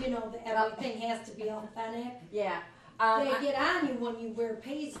 That everything has to be authentic. Yeah. They get on you when you wear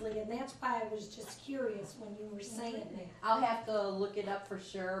Paisley, and that's why I was just curious when you were saying that. I'll have to look it up for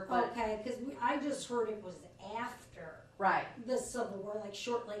sure. But okay, because I just heard it was after the Civil War, like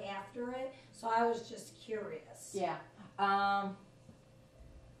shortly after it. So I was just curious. Yeah. I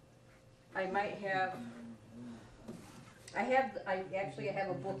might have. I actually have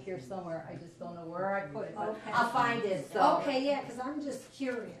a book here somewhere. I just don't know where I put it. But Okay. I'll find it. So. Okay, yeah, because I'm just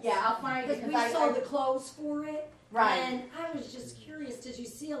curious. Yeah, I'll find it. Because we sold the clothes for it. Right. And I was just curious, did you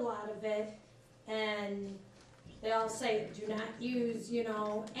see a lot of it? And they all say do not use,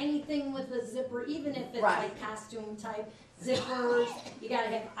 anything with a zipper, even if it's like costume type zippers. You got to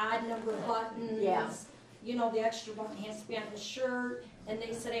have odd number buttons. Yeah. The extra button has to be on the shirt. And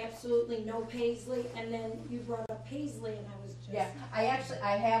they said absolutely no Paisley. And then you brought up Paisley, and I was just... Yeah,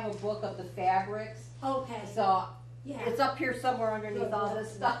 I have a book of the fabrics. Okay. So yeah. It's up here somewhere underneath all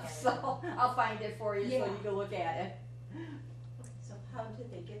this stuff. So I'll find it for you so you can look at it. So how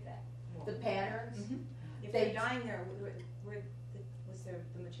did they get that? The patterns. If they're dyeing there, was there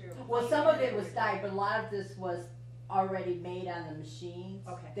the material? Well, some of it was dyed, but a lot of this was already made on the machines.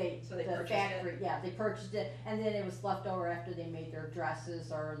 Okay. So they purchased factory, it? Yeah, they purchased it, and then it was left over after they made their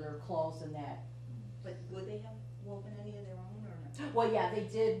dresses or their clothes and that. But would they have woven any of their own or not? Well, yeah, they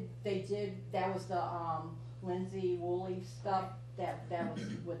did. That was the Lindsay woolly stuff. That was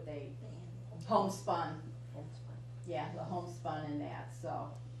what they homespun. Yeah, the homespun and that. So.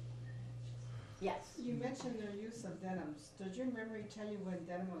 Yes. You mentioned their use of denims. Did your memory tell you when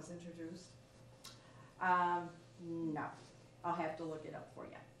denim was introduced? No. I'll have to look it up for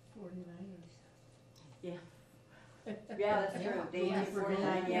you. 49. Yeah. Yeah, that's true. The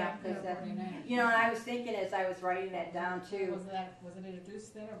 1849, yeah. And I was thinking as I was writing that down too. Was it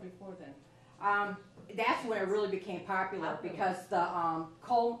introduced then or before then? That's when it really became popular because the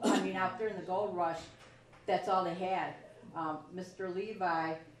coal. Out there in the gold rush, that's all they had. Mr.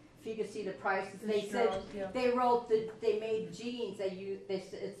 Levi. If you could see the prices, they said they wrote that they made jeans.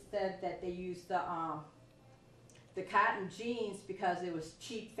 It said that they used the cotton jeans because it was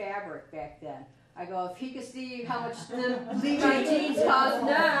cheap fabric back then. I go, if he could see how much the Levi jeans cost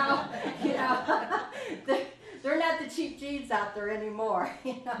now, they're not the cheap jeans out there anymore.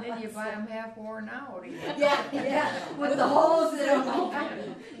 Then you buy them half worn out. Yeah, with the holes in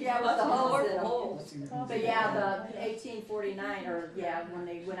them. Yeah, with the holes in them. But yeah, the 1849, or when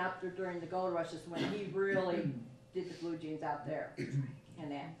they went out there during the gold rush is when he really did the blue jeans out there, and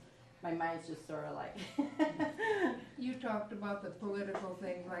that. My mind's just sort of like. You talked about the political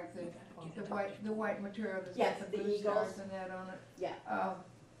things, like the white material that's got the blue eagles stars and that on it. Yeah.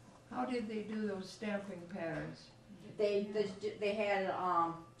 How did they do those stamping patterns? They had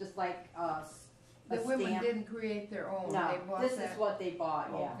just like the women didn't create their own. No, they bought this is what they bought.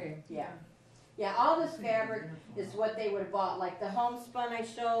 Yeah. Okay. Yeah, all this fabric is what they would have bought. Like the homespun I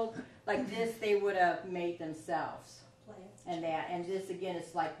showed, like this they would have made themselves. And that, and this again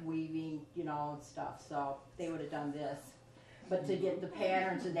is like weaving, and stuff. So they would have done this. But to get the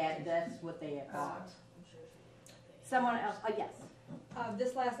patterns and that's what they had bought. Someone else, yes.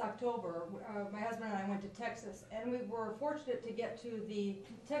 This last October, my husband and I went to Texas, and we were fortunate to get to the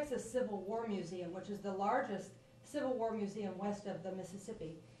Texas Civil War Museum, which is the largest Civil War museum west of the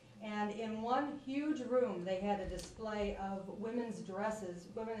Mississippi. And in one huge room, they had a display of women's dresses,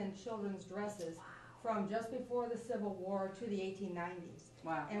 women and children's dresses, from just before the Civil War to the 1890s.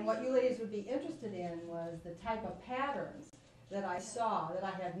 Wow. And what you ladies would be interested in was the type of patterns that I saw that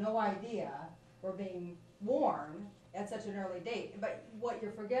I had no idea were being worn at such an early date. But what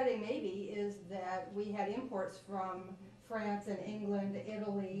you're forgetting maybe is that we had imports from France and England,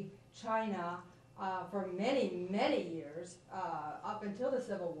 Italy, China, for many, many years, up until the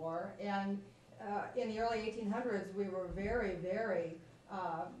Civil War. And in the early 1800s, we were very, very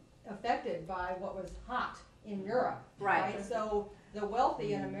affected by what was hot in Europe. Right. So the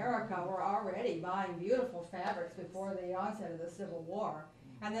wealthy in America were already buying beautiful fabrics before the onset of the Civil War.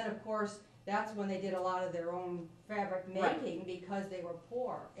 And then, of course, that's when they did a lot of their own fabric making because they were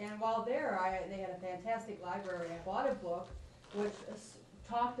poor. And while there, they had a fantastic library. I bought a book which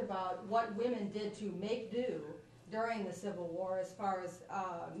talked about what women did to make do during the Civil War as far as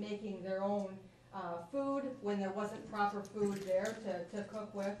making their own food when there wasn't proper food there to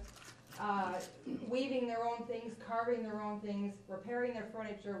cook with, weaving their own things, carving their own things, repairing their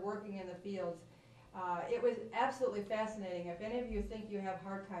furniture, working in the fields. It was absolutely fascinating. If any of you think you have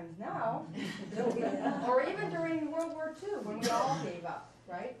hard times now, or even during World War II when we all gave up,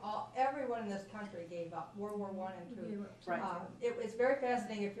 right? Everyone in this country gave up, World War I and II. Right. It was very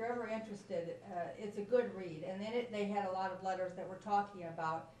fascinating. If you're ever interested, it's a good read. And then they had a lot of letters that were talking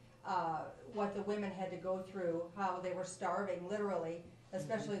about what the women had to go through, how they were starving, literally,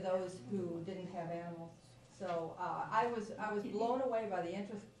 especially those who didn't have animals. So I was blown away by the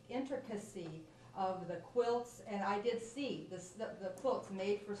intricacy of the quilts, and I did see the quilts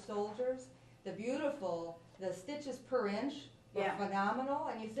made for soldiers. The stitches per inch were phenomenal.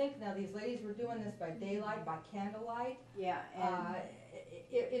 And you think now these ladies were doing this by daylight, by candlelight. Yeah. And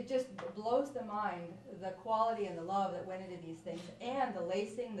It just blows the mind, the quality and the love that went into these things, and the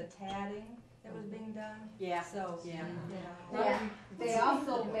lacing, the tatting that was being done. yeah. So, Yeah. Yeah, they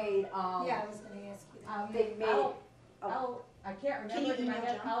also made, Yeah, I was gonna ask you that. they made, I can't Can you remember in my email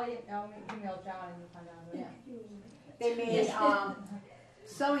head. John? I'll email John and find out. Yeah. they made,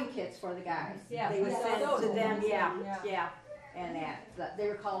 sewing kits for the guys. Yeah. They would Yeah. send Those to are them, awesome. yeah, Yeah. yeah, and they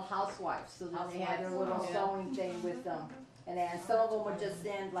were called housewives, so then they had their little Housewives. sewing thing with them. And then some of them would just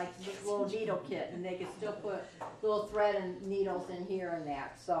send like this little needle kit, and they could still put little thread and needles in here and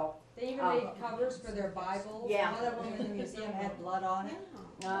that, so. They even made covers for their Bibles. Yeah. One of them in the museum had blood on it.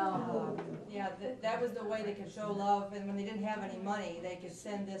 Yeah, that was the way they could show love, and when they didn't have any money, they could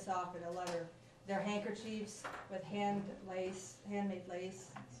send this off in a letter. Their handkerchiefs with handmade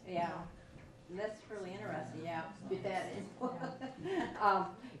lace. Yeah, and that's really interesting, yeah, get that in.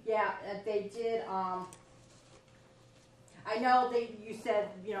 Yeah, they did, I know you said,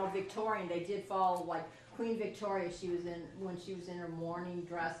 Victorian, they did follow, like, Queen Victoria, when she was in her mourning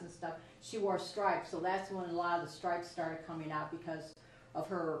dress and stuff, she wore stripes, so that's when a lot of the stripes started coming out because of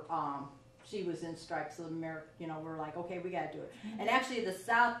her, she was in stripes, so we're like, okay, we gotta do it. And actually the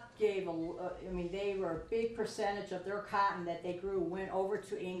South gave, they were a big percentage of their cotton that they grew went over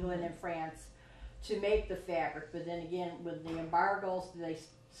to England and France to make the fabric, but then again, with the embargoes, they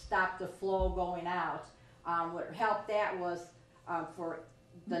stopped the flow going out. What helped that was for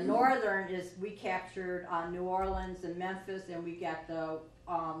the northern is we captured New Orleans and Memphis, and we got the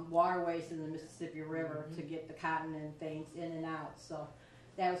waterways in the Mississippi River to get the cotton and things in and out. So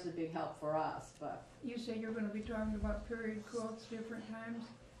that was a big help for us. But You say you're gonna be talking about period quilts different times?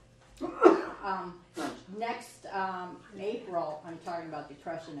 next April, I'm talking about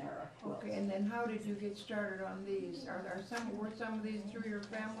Depression era quilts. Okay, and then how did you get started on these? Were some of these through your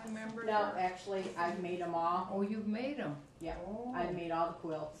family members? No, actually, I've made them all. Oh, you've made them? Yeah, Oh. I've made all the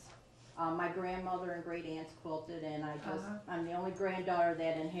quilts. My grandmother and great aunts quilted, and I'm the only granddaughter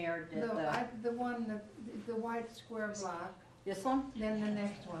that inherited The one, the white square block, this one. then the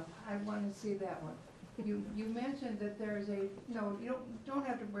next one. I want to see that one. You mentioned that there's no, you don't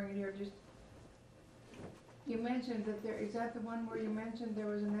have to bring it here, just, you mentioned that is that the one where you mentioned there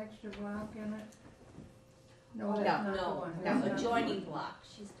was an extra block in it? No, that's not the one. No, That's not the adjoining one. block,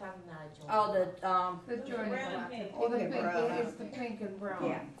 she's talking about adjoining. Oh, The joining Brown and block. pink. Oh, the Pink and pink, brown. it's the pink and brown.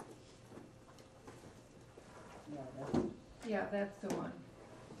 Yeah. Yeah, that's the one.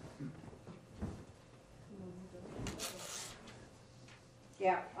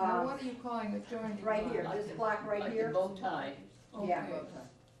 Yeah, Now, what are you calling a joining block? right here, this block right here. Bow tie. Okay. Yeah.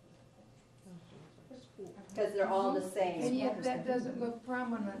 because they're all the And same. yet that doesn't look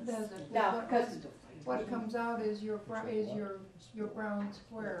prominent, does it? No, What- 'cause- What comes out is your brown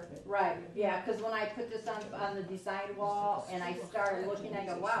square. Right, yeah, because when I put this on the design wall and I started looking, I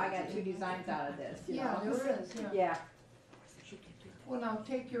go, wow, I got 2 designs out of this, you Yeah, know? there is, yeah. Yeah, Well, now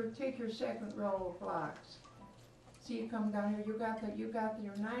take your second row of blocks. See, you come down here, you got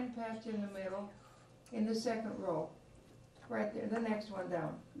your 9 patch in the middle, in the second row. Right there, the next one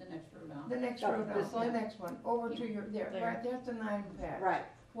down, The next row down. the next Oh, row down, this the one? next one, over to your, there, There. right, there's the 9 patch. right.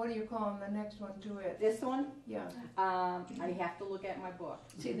 What do you call the next one to it? This one, Yeah, I have to look at my book.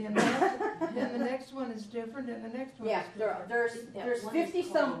 see, then the next one is different, and the next one Yeah, is different. there's one is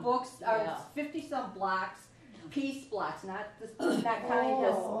 50-some called- books, yeah. 50-some blocks, piece blocks, not counting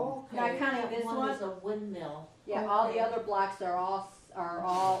this, Oh, not okay. counting this One one. is a windmill. Yeah, all the Okay. other blocks are all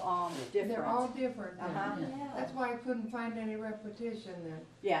different. They're all different then. Uh-huh. Yeah. That's why I couldn't find any repetition then.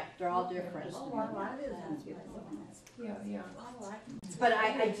 Yeah, they're all different. Oh, a lot of it is. Yeah. But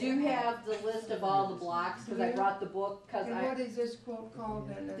I do have the list of all the blocks, because I Yeah. brought the book, because And what is this quote called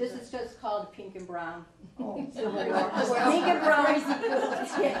then? this is just called pink and brown. Oh. Pink and brown.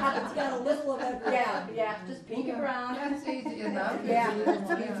 Yeah, It's got a little of everything. yeah, just pink and brown. That's easy enough. Yeah.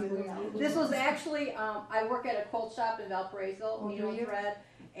 Yeah. This was actually, I work at a quilt shop in Valparaiso, Oh, needle do and you? thread,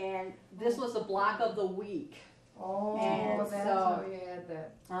 and this was a block of the week. Oh, And that's so- how you had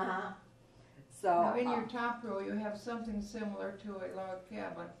that. Uh-huh. Now, So, in your top row, you have something similar to a log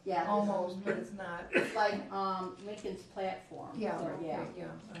cabin, yeah, almost, but it's not. it's like, Lincoln's platform. Yeah, So, okay, yeah. yeah.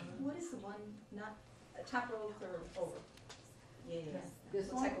 What is the one, not, top row or over? Yeah, This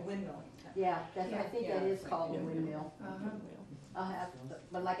looks one? like a windmill. Yeah, that's, I think that Yeah. is called a windmill. Uh-huh. I'll have,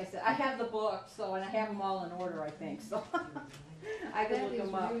 but like I said, I have the book, so, and I have them all in order, I think, so. I can That look is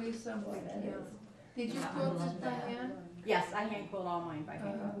them up. really something, yeah. Did you quilt this by hand? Yes, I hand quilt all mine by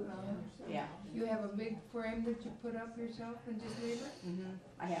hand. Yeah. You have a big frame that you put up yourself and just leave it?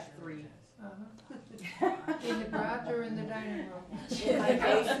 I have 3. Uh-huh. In the garage or in the dining room? In my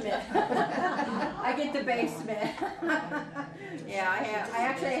basement. I get the basement. Yeah, I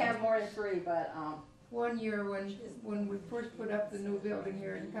actually have more than 3, but, One year when we first put up the new building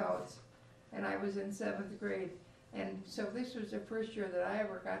here in Cowes, and I was in 7th grade, and so this was the first year that I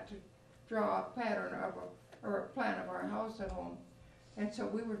ever got to draw a pattern of or a plan of our house at home. And so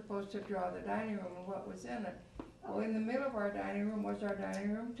we were supposed to draw the dining room and what was in it. Well, in the middle of our dining room was our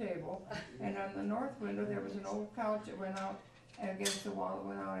dining room table, and on the north window there was an old couch that went out against the wall that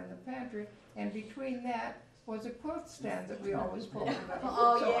went out in the pantry, and between that was a quilt stand that we always folded up.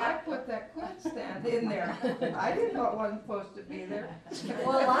 Oh, So I yeah. put that quilt stand in there. I didn't know it wasn't supposed to be there.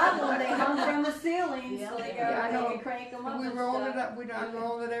 well, a lot of them, they hung from the ceiling, so they Yeah, I go, know. they can crank them up We and rolled stuff. it up, we'd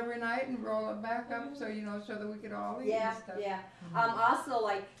unroll it every night and roll it back up, so so that we could all eat Yeah, and stuff. yeah. Also,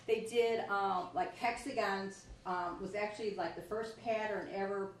 like, they did, like, hexagons, was actually like the first pattern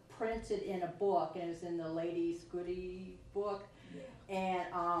ever printed in a book, and it was in the Ladies Goodie book. And,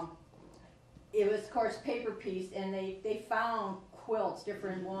 it was, of course, paper piece, and they found quilts,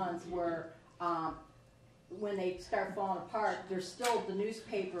 different ones, where, when they start falling apart, there's still the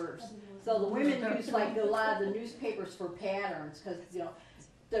newspapers. So the women used, like, a lot of the newspapers for patterns, because,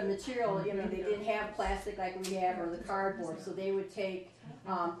 the material, they didn't have plastic like we have, or the cardboard, so they would take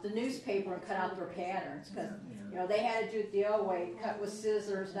the newspaper and cut out their patterns, because, they had to do it the old way, cut with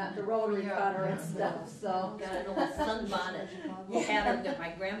scissors, not the rotary cutter and stuff, so. Got an old sunbonnet pattern that my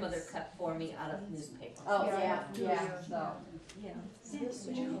grandmother cut for me out of newspaper. Oh, Yeah. yeah, so.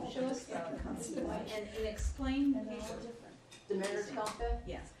 Would you show us and explain the paper? The Mariner's Compass?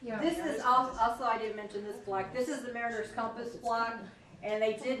 Yes. Yeah. This is also, I didn't mention this block, this is the Mariner's Compass block, and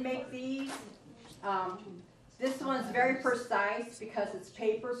they did make these. This one's very precise because it's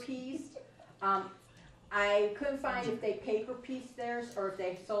paper pieced. I couldn't find if they paper pieced theirs or if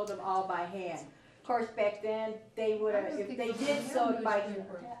they sewed them all by hand. Of course, back then, they would have, if they did sew it by,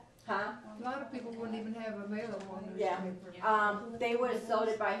 huh? A lot of people wouldn't even have available Yeah. newspaper. They would have sewed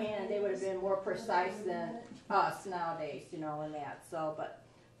it by hand, and they would have been more precise than us nowadays, in that, so, but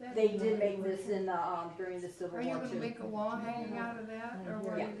they did make this in the, during the Civil Are you War gonna too. make a wall hanging out of that, or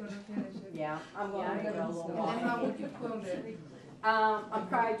where are you gonna finish it? Yeah, I'm gonna make it a little And long. then how would you quilt it? I'm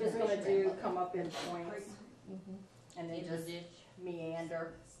probably just gonna come up in points, and then In the just ditch.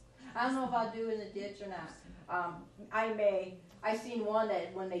 meander. I don't know if I'll do in the ditch or not. I may. I seen one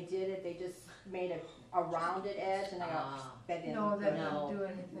that when they did it, they just made a rounded edge, and I go, Ah. that didn't No, look that good. No. doesn't do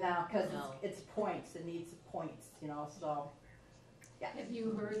anything. No, because No. it's points. It needs points, so. Have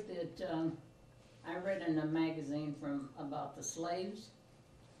you heard that, I read in a magazine about the slaves?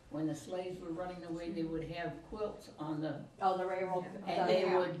 When the slaves were running away, they would have quilts on the, Oh, the railroad. and they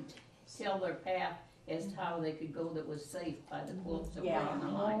would tell their path, as to how they could go that was safe by the quilts that were Yeah. on the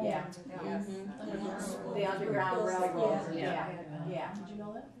line. Yeah, the Underground Railroad, yeah, yeah, Did you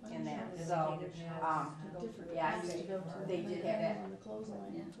know that? and that, so, yeah, they did have that.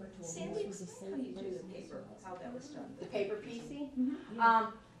 Sandy, explain how you do the paper, how that was done. The paper piecing?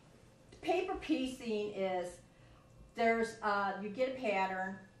 Paper piecing is, there's, you get a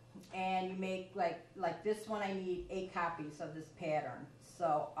pattern and you make like this one, I need 8 copies of this pattern.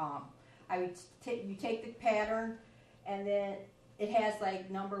 So, I would you take the pattern and then it has like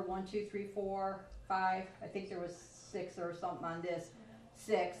number 1, 2, 3, 4, 5, I think there was 6 or something on this,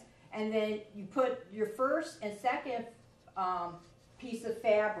 6. And then you put your first and second piece of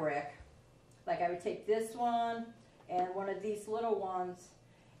fabric, like I would take this one and one of these little ones,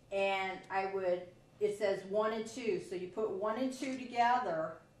 and it says 1 and 2, so you put 1 and 2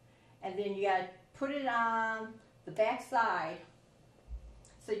 together, and then you gotta put it on the back side,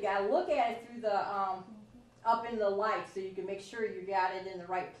 so you gotta look at it through the, up in the light, so you can make sure you got it in the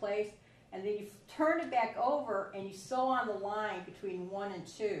right place, and then you turn it back over, and you sew on the line between 1 and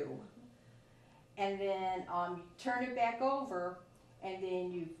 2, and then you turn it back over, and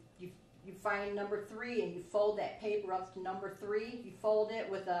then you find number 3 and you fold that paper up to number 3. You fold it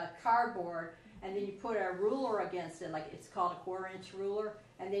with a cardboard and then you put a ruler against it, like it's called a 1/4-inch ruler,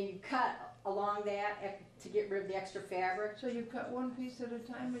 and then you cut along that to get rid of the extra fabric. So you cut one piece at a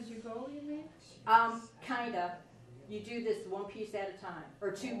time as you go, you mean? Kinda. You do this 1 piece at a time,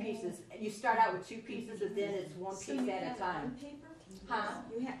 or 2 pieces. You start out with 2 pieces and then it's 1 piece at a time. On paper? Huh?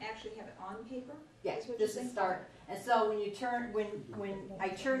 You actually have it on paper? Yeah, That's what this you're is saying? start. And so when I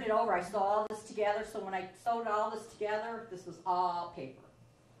turned it over, I sew all this together. So when I sewed all this together, this was all paper.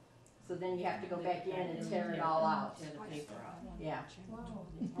 So then you have to go back in and tear it all out. Tear the paper out. Yeah, Wow.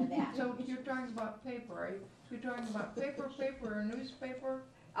 and that. So you're talking about paper, right? You're talking about paper or newspaper?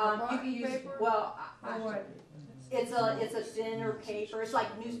 You can use, paper? well, Or what? it's a thinner paper. It's like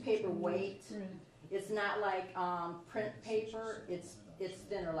newspaper weight. It's not like print paper. It's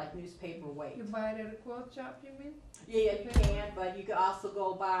thinner, like newspaper weight. You buy it at a quilt shop, you mean? Yeah, you can, but you can also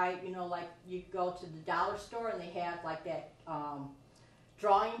go buy, like you go to the dollar store and they have like that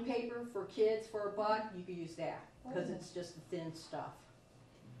drawing paper for kids for $1. You can use that because it's just the thin stuff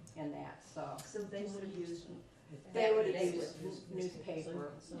in that. So So they would have used. they would have used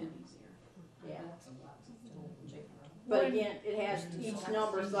newspaper. Yeah. But again, it has each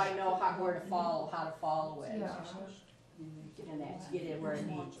number, so I know how to follow it, Yeah. and that to get it where it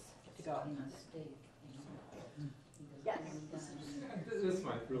needs to go. Yes. This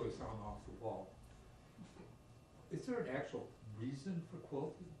might really sound off the wall. Is there an actual reason for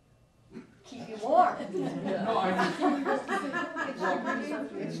quilting? Keep you warm. No, I mean,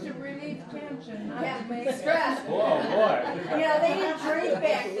 It's to relieve tension, not Yeah, to make stress. whoa, boy. They didn't drink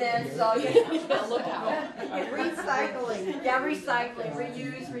back then, so look out. Recycling, recycling,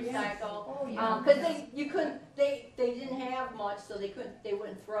 reuse, recycle. Because they didn't have much, so they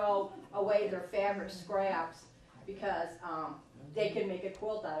wouldn't throw away their fabric scraps because they could make a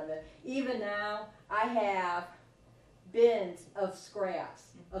quilt out of it. Even now, I have bins of scraps,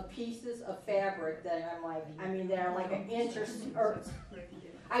 of pieces of fabric that they're like an inch or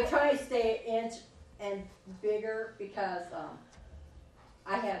I try to stay an inch and bigger because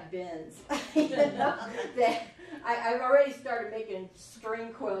I have bins. That I've already started making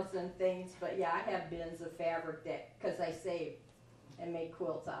string quilts and things, but yeah, I have bins of fabric because I save and make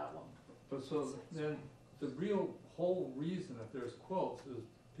quilts out of them. But so then the whole reason that there's quilts is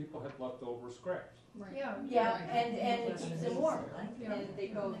people had leftover scraps. Yeah. Yeah, and it keeps them warm. Yeah. And they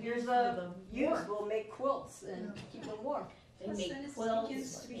go, here's a use, we'll make quilts and keep them warm. They Plus, then make it quilts,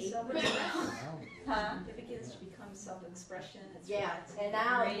 begins to be paper. self-expression. Huh? It begins to become self-expression. It's Yeah, it's and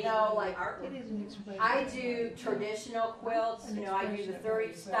now, great like, artwork. It is an expression. I do traditional quilts, I do the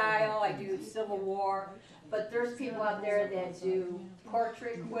 30s style, I do Civil War, but there's people out there that do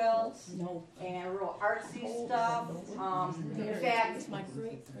portrait quilts and real artsy stuff. In fact,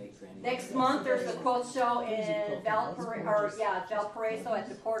 next month there's a quilt show in Valparaiso at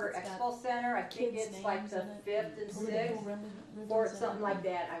the Porter Expo Center. I think it's like the 5th and 6th, or something like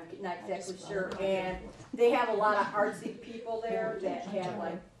that. I'm not exactly sure. And they have a lot of artsy people there that have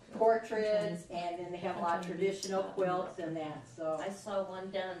like portraits, and then they have a lot of traditional quilts and that. So I saw one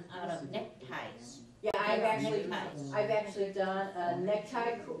done out of neckties. yeah, I've actually done a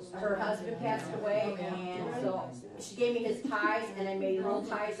necktie. Her husband passed away, and so she gave me his ties, and I made little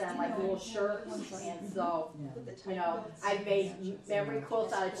ties on like little shirts, and so I've made memory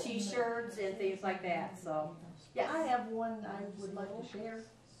quilts out of T-shirts and things like that. So yeah, I have one I would like to share.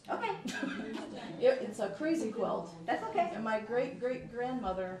 okay, It's a crazy quilt, that's okay. and my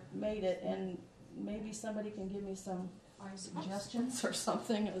great-great-grandmother made it, and maybe somebody can give me some suggestions or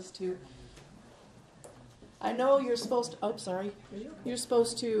something as to. I know you're supposed to. Oh, sorry. You're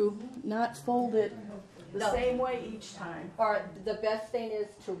supposed to not fold it the same way each time. Or the best thing is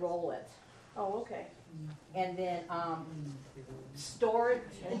to roll it. Oh, okay. And then store it.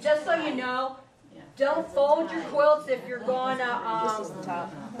 And just so you know, don't fold your quilts if you're going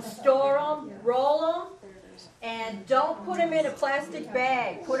to store them, roll them, and don't put them in a plastic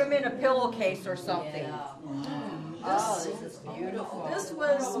bag. Put them in a pillowcase or something. Oh, this is beautiful. This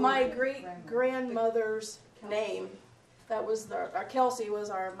was my great grandmother's name. That was Kelsey was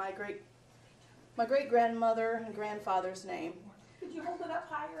my great grandmother and grandfather's name. Could you hold it up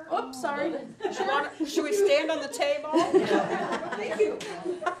higher? Oops, sorry. Should we stand on the table? Thank you.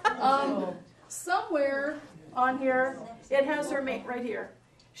 Somewhere on here, it has her mate right here.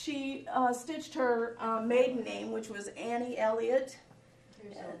 She stitched her maiden name, which was Annie Elliott.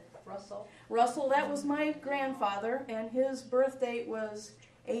 Russell, that was my grandfather, and his birth date was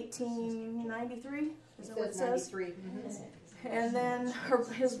 1893. Is that what it says? 93. And then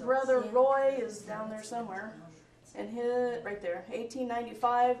his brother Roy is down there somewhere. And his right there,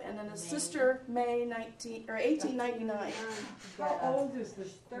 1895, and then his sister May 1899. How old is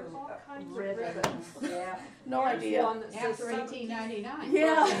this? There's all kinds of ribbons. Yeah. No idea. After 1899.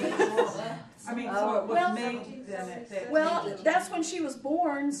 Yeah. I mean, so it was made then at that. Well, that's when she was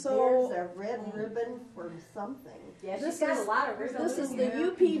born, so There's a red ribbon for something. Yeah, This she's got is- a lot of ribbons. this is the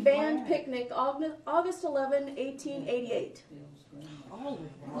UP Band Picnic, August 11, 1888.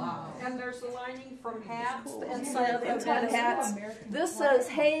 Wow. And there's a lining from hats Cool. inside Yeah, inside the hats. This says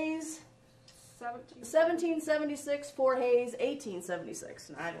Hayes, 1776 for Hayes, 1876.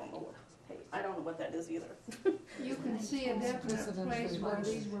 And I don't know what that is either. You can see a definite place where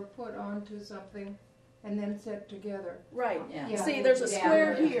these were put onto something and then set together. Right. Yeah. See, there's a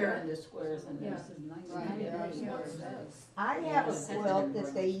square And here. the squares and this is I have a quilt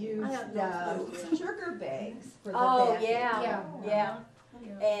that they used have no sugar bags for the Oh, back. yeah.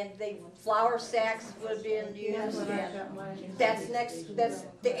 And the flour sacks would have been used. Yeah. That's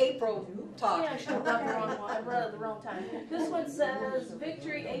the April talk. Yeah, I should have got the wrong one. I read it the wrong time. This one says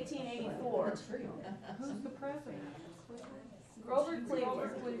Victory 1884. Who's the president? Grover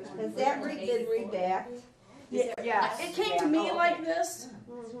Cleveland. Has that been rebacked? Yeah. It came to me like this.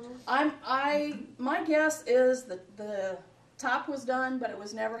 My guess is that the top was done, but it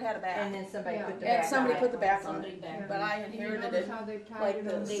was never had a back. And then somebody put the And back somebody on put it. the back on it. But I inherited it How they tied like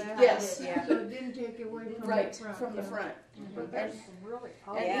it on this. the back? Yes. Yeah. So it didn't take away from Right, the front. from the yeah. front. But that's really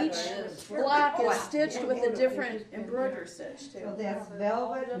Yeah, And each there is. block is stitched with a different embroidery stitch So too. that's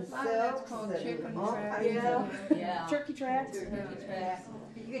velvet and A lot of that's silk called chicken and all track. kinds Yeah. of. Yeah. Turkey tracks.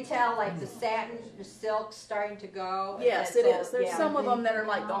 You can tell like the satin, the silk's starting to go. Yes, And it so, is. There's yeah. some of them that are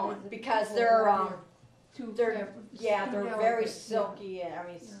like gone. Because Two they're separate- very silky, and I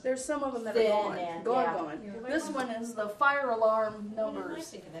mean, There's some of them that are Thin gone. and- Gone, yeah. gone. This one is the fire alarm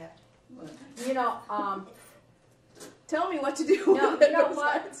numbers. you know, Tell me what to do. no, with you know those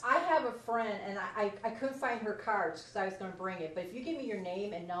what? lines. I have a friend, and I couldn't find her cards because I was going to bring it. But if you give me your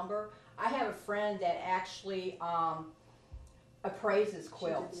name and number, I have a friend that actually appraises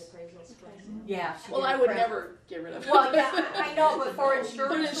quilts. Yeah. she Well, did I would appraise- never get rid of it. Well, yeah, I know, but for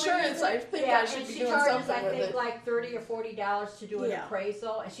insurance. For insurance, I think Yeah, I should and be she doing charges, something I with think, it. like $30 or $40 to do an Yeah.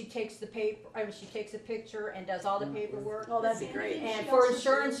 appraisal, and she takes the paper. I mean, she takes a picture and does all the paperwork. Oh, that'd be great. And for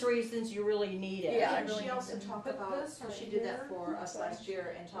insurance reasons, you really need it. Yeah, I And really she also need to. talked about, she did that for us last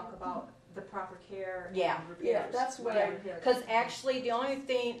year and talk about the proper care and Yeah. repairs. Yeah, that's what I. Because actually, the only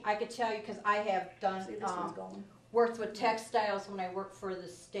thing I could tell you, because I have done See, this one's gone. worked with textiles when I worked for the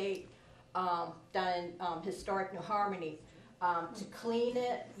state down in historic New Harmony. To clean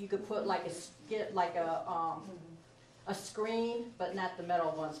it, you could put like a screen, but not the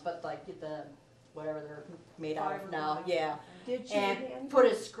metal ones, but like the whatever they're made out of now. Yeah, Did you? and put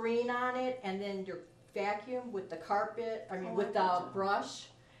a screen on it, and then your vacuum with the carpet. I mean, with the brush,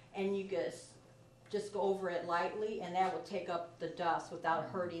 and you just go over it lightly, and that will take up the dust without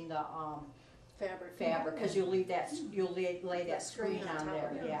hurting the fabric, because you'll lay that screen on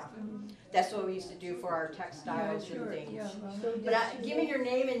there. Yeah, that's what we used to do for our textiles and things. But give me your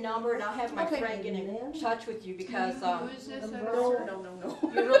name and number, and I'll have my friend get in touch with you because Who is this? No. you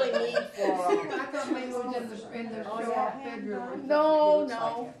really need for I thought maybe it was in the show-off bedroom.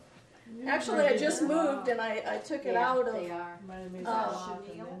 No. Actually, I just moved and I took it out of. They are.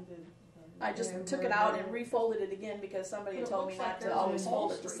 I just took it out and refolded it again because somebody had told me not to always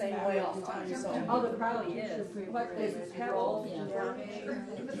fold it the same way all the time. So. Oh, there probably is. What is it, pebbles?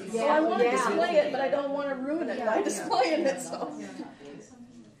 So I want to display it, but I don't want to ruin it by displaying it. So.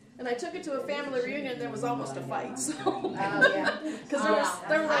 And I took it to a family reunion, and there was almost a fight. So, Yeah. because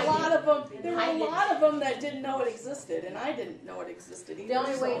there were a lot of them. There were a lot of them that didn't know it existed, and I didn't know it existed either. The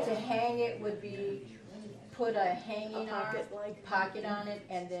only way so. to hang it would be put a hanging pocket on it,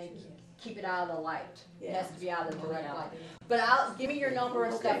 and then keep it out of the light. It has to be out of the direct light. But give me your number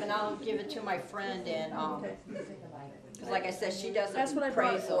and stuff, and I'll give it to my friend. And because like I said, she doesn't. That's what I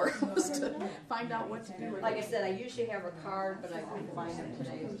brought it for, was to find out what to do. Like I said, I usually have her card, but I couldn't find it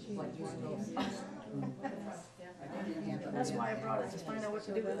today. Like one of those. That's why I brought it, to find out what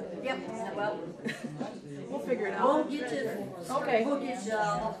to do with it. Yep. Well, We'll figure it out. we'll get you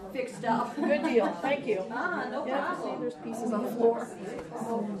all fixed up. Good deal. Thank you. No Yeah, see, problem. there's pieces on the floor.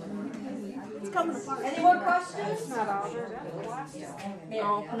 It's coming apart. Any more questions? Not all there.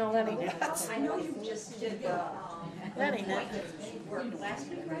 No, that ain't it. I know you just did That ain't it. work last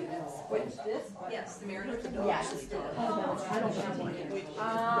week, right? Which this? Yes, the Meredith. Yes. I don't have one. Okay,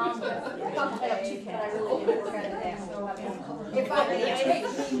 but I really didn't work on it that. It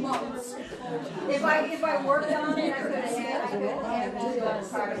takes me months. If I worked on it, I could have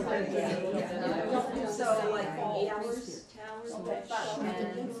it part of it. So like 8 hours, 10 hours?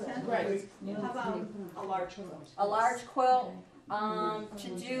 Right. How about a large quilt? A large quilt, to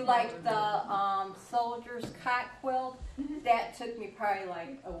do like the soldier's cot quilt, that took me probably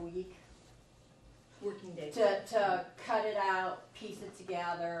like a week Working day. to cut it out, piece it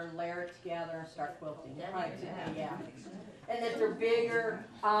together, layer it together, and start quilting. It probably took me, yeah. And if they're bigger,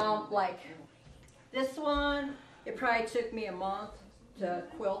 like this one, it probably took me a month to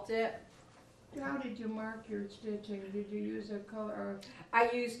quilt it. How did you mark your stitching? Did you use a color, or I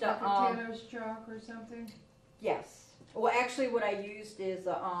used like a tailor's chalk or something? yes. Well, actually, what I used is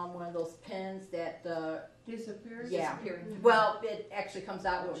one of those pens that Disappears? yeah. Well, it actually comes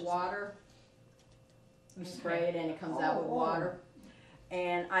out with water. You spray it and it comes out with water.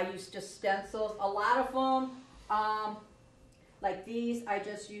 And I use just stencils. A lot of them, like these, I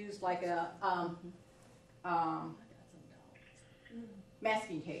just use like a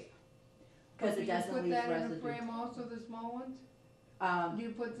masking tape because it doesn't leave Do you put that in a residue. frame also, the small ones? Do you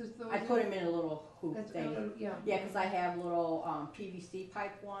put those I put them in a little hoop That's thing. good, yeah. Yeah, because I have little PVC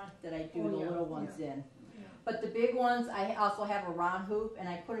pipe one that I do the little ones in. But the big ones, I also have a round hoop, and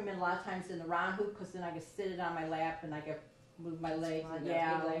I put them in a lot of times in the round hoop because then I can sit it on my lap and I can move my legs. And,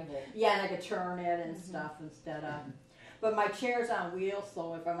 and I can turn it and stuff instead of. But my chair's on wheels,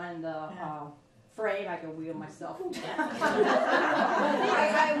 so if I'm in the frame, I can wheel myself.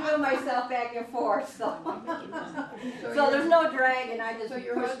 I wheel myself back and forth, so there's no dragging. I just So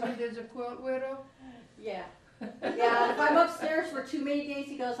your push husband is a quilt widow? yeah. Yeah, if I'm upstairs for too many days,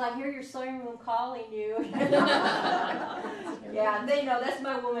 he goes, I hear your sewing room calling you. Yeah, they know that's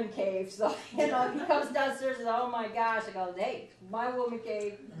my woman cave. So, he comes downstairs and, oh my gosh, I go, hey, my woman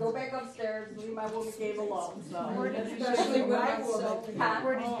cave, go back upstairs, leave my woman cave alone. So, Where did you Especially say, when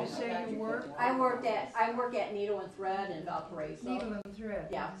where did you say you work? I work at Needle and Thread in Valparaiso. Needle and thread.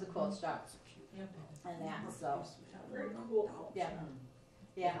 Yeah, it's a quilt shop. And that, so, Very cool. yeah.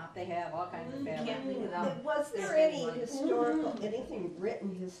 Yeah, they have all kinds of fabric. Can't leave it out. Was there anything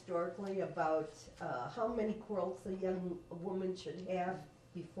written historically about how many quilts a young woman should have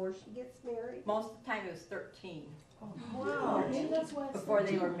before she gets married? Most of the time it was 13 Wow. before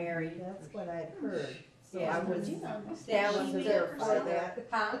they were married. That's what I'd heard. So Yeah. I was, That was there for that.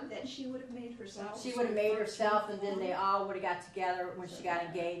 Huh? That she would have made herself. She would have made herself, and then they all would have got together when she got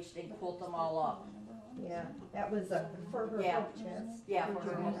engaged and quilt them all up. Yeah, that was for her Yeah. hope chest. Yeah, for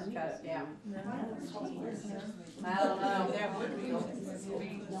her home chest, yeah. I don't know.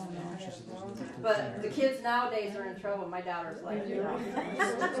 But the kids nowadays are in trouble. My daughter's like,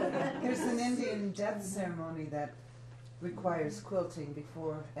 There's an Indian death ceremony that requires quilting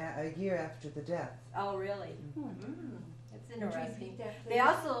before a year after the death. oh, really? It's interesting. They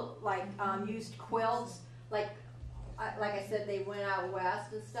also used quilts, like I said, they went out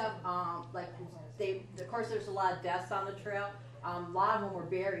west and stuff. Of course, there's a lot of deaths on the trail. A lot of them were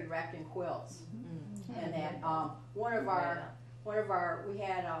buried wrapped in quilts. And that we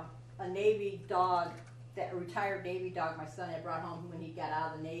had a Navy dog, a retired Navy dog. My son had brought home when he got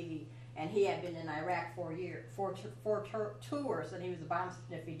out of the Navy, and he had been in Iraq 4 tours, and he was a bomb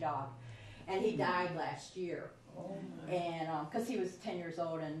sniffy dog, and he died last year. And because he was 10 years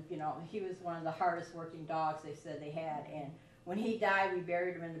old, and he was one of the hardest working dogs they said they had, and when he died, we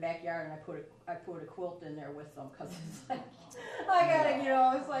buried him in the backyard, and I put a quilt in there with him, cause it's like, I gotta, you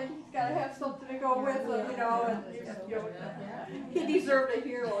know, it's like, he's gotta have something to go with him, you know, and, you know, he deserved a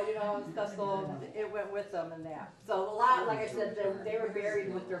hero, you know, and stuff, so it went with them and that. So a lot, like I said, they were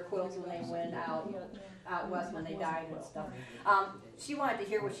buried with their quilts when they went out west when they died and stuff. She wanted to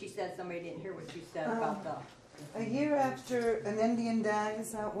hear what she said, somebody didn't hear what she said about the. A year after an Indian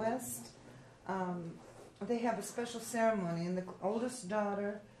dies out west, they have a special ceremony, and the oldest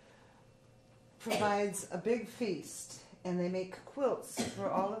daughter provides a big feast, and they make quilts for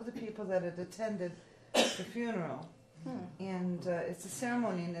all of the people that had attended the funeral. And it's a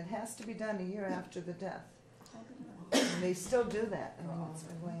ceremony, and it has to be done a year after the death. And they still do that. I mean, it's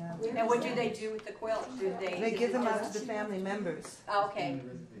been going on. And what do they do with the quilt? Do They give them out to the family members. Oh, okay.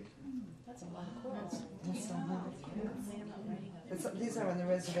 That's a lot of quilts. These are on the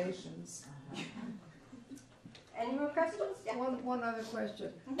reservations. Any more questions? Yeah. One other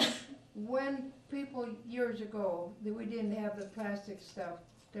question. When people years ago, we didn't have the plastic stuff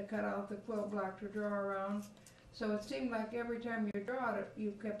to cut out the quilt block to draw around, so it seemed like every time you draw it,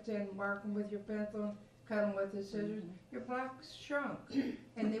 you kept saying mark them with your pencil, cut them with the scissors. Your blocks shrunk,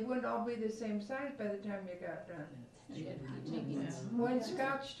 and they wouldn't all be the same size by the time you got done. When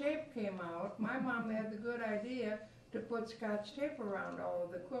Scotch tape came out, my mom had the good idea to put Scotch tape around all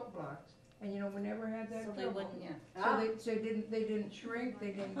of the quilt blocks. And you know, we never had that So they trouble. wouldn't, So they didn't shrink,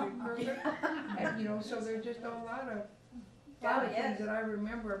 they didn't get crooked, and you know, so there's just a lot of things that I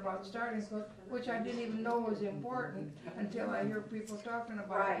remember about starting quilt, which I didn't even know was important until I hear people talking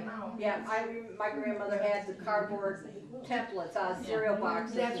about it now. Yeah, my grandmother had the cardboard templates out of cereal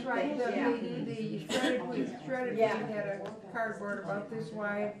boxes. That's right, and the shredded wheat had a cardboard about this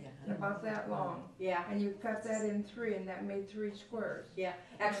wide and about that long. Yeah. And you cut that in three, and that made 3 squares. Yeah,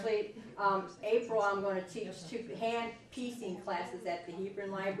 actually, April I'm going to teach 2 hand piecing classes at the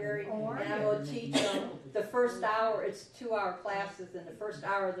Hebron Library, and I'm going to teach them the first hour. It's 2-hour classes, and the first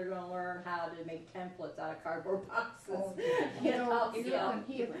hour they're going to learn how to make templates out of cardboard boxes. You know,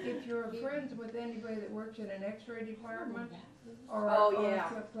 if you're friends with anybody that works in an X-ray department or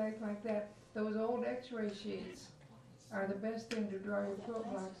a place like that, those old X-ray sheets are the best thing to draw your quilt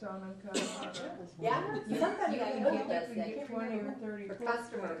blocks on and cut them out of. Yeah, somebody You can get 20 or 30 for quilt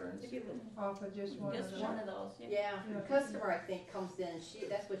customers patterns off of just one Just of one those. of those, Yeah, the customer I think comes in.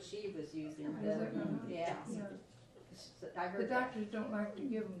 That's what she was using. Is it? Yeah. Yeah. I The heard that. doctors don't like to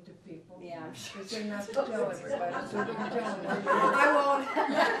give them to people. Yeah. They say not to tell everybody, so don't tell them. I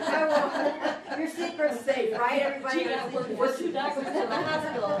won't. Your secret's safe, right? Everybody. Gee, I worked for 2 doctors in the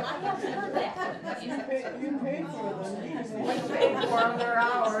hospital. I haven't heard that. You paid for them. We paid for them their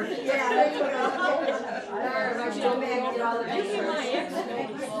hours. Yeah, there you go. All right, I should go back and get all the Give me my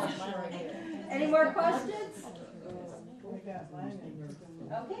pictures. X-ray. Any more questions?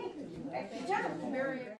 Okay. Good job. Very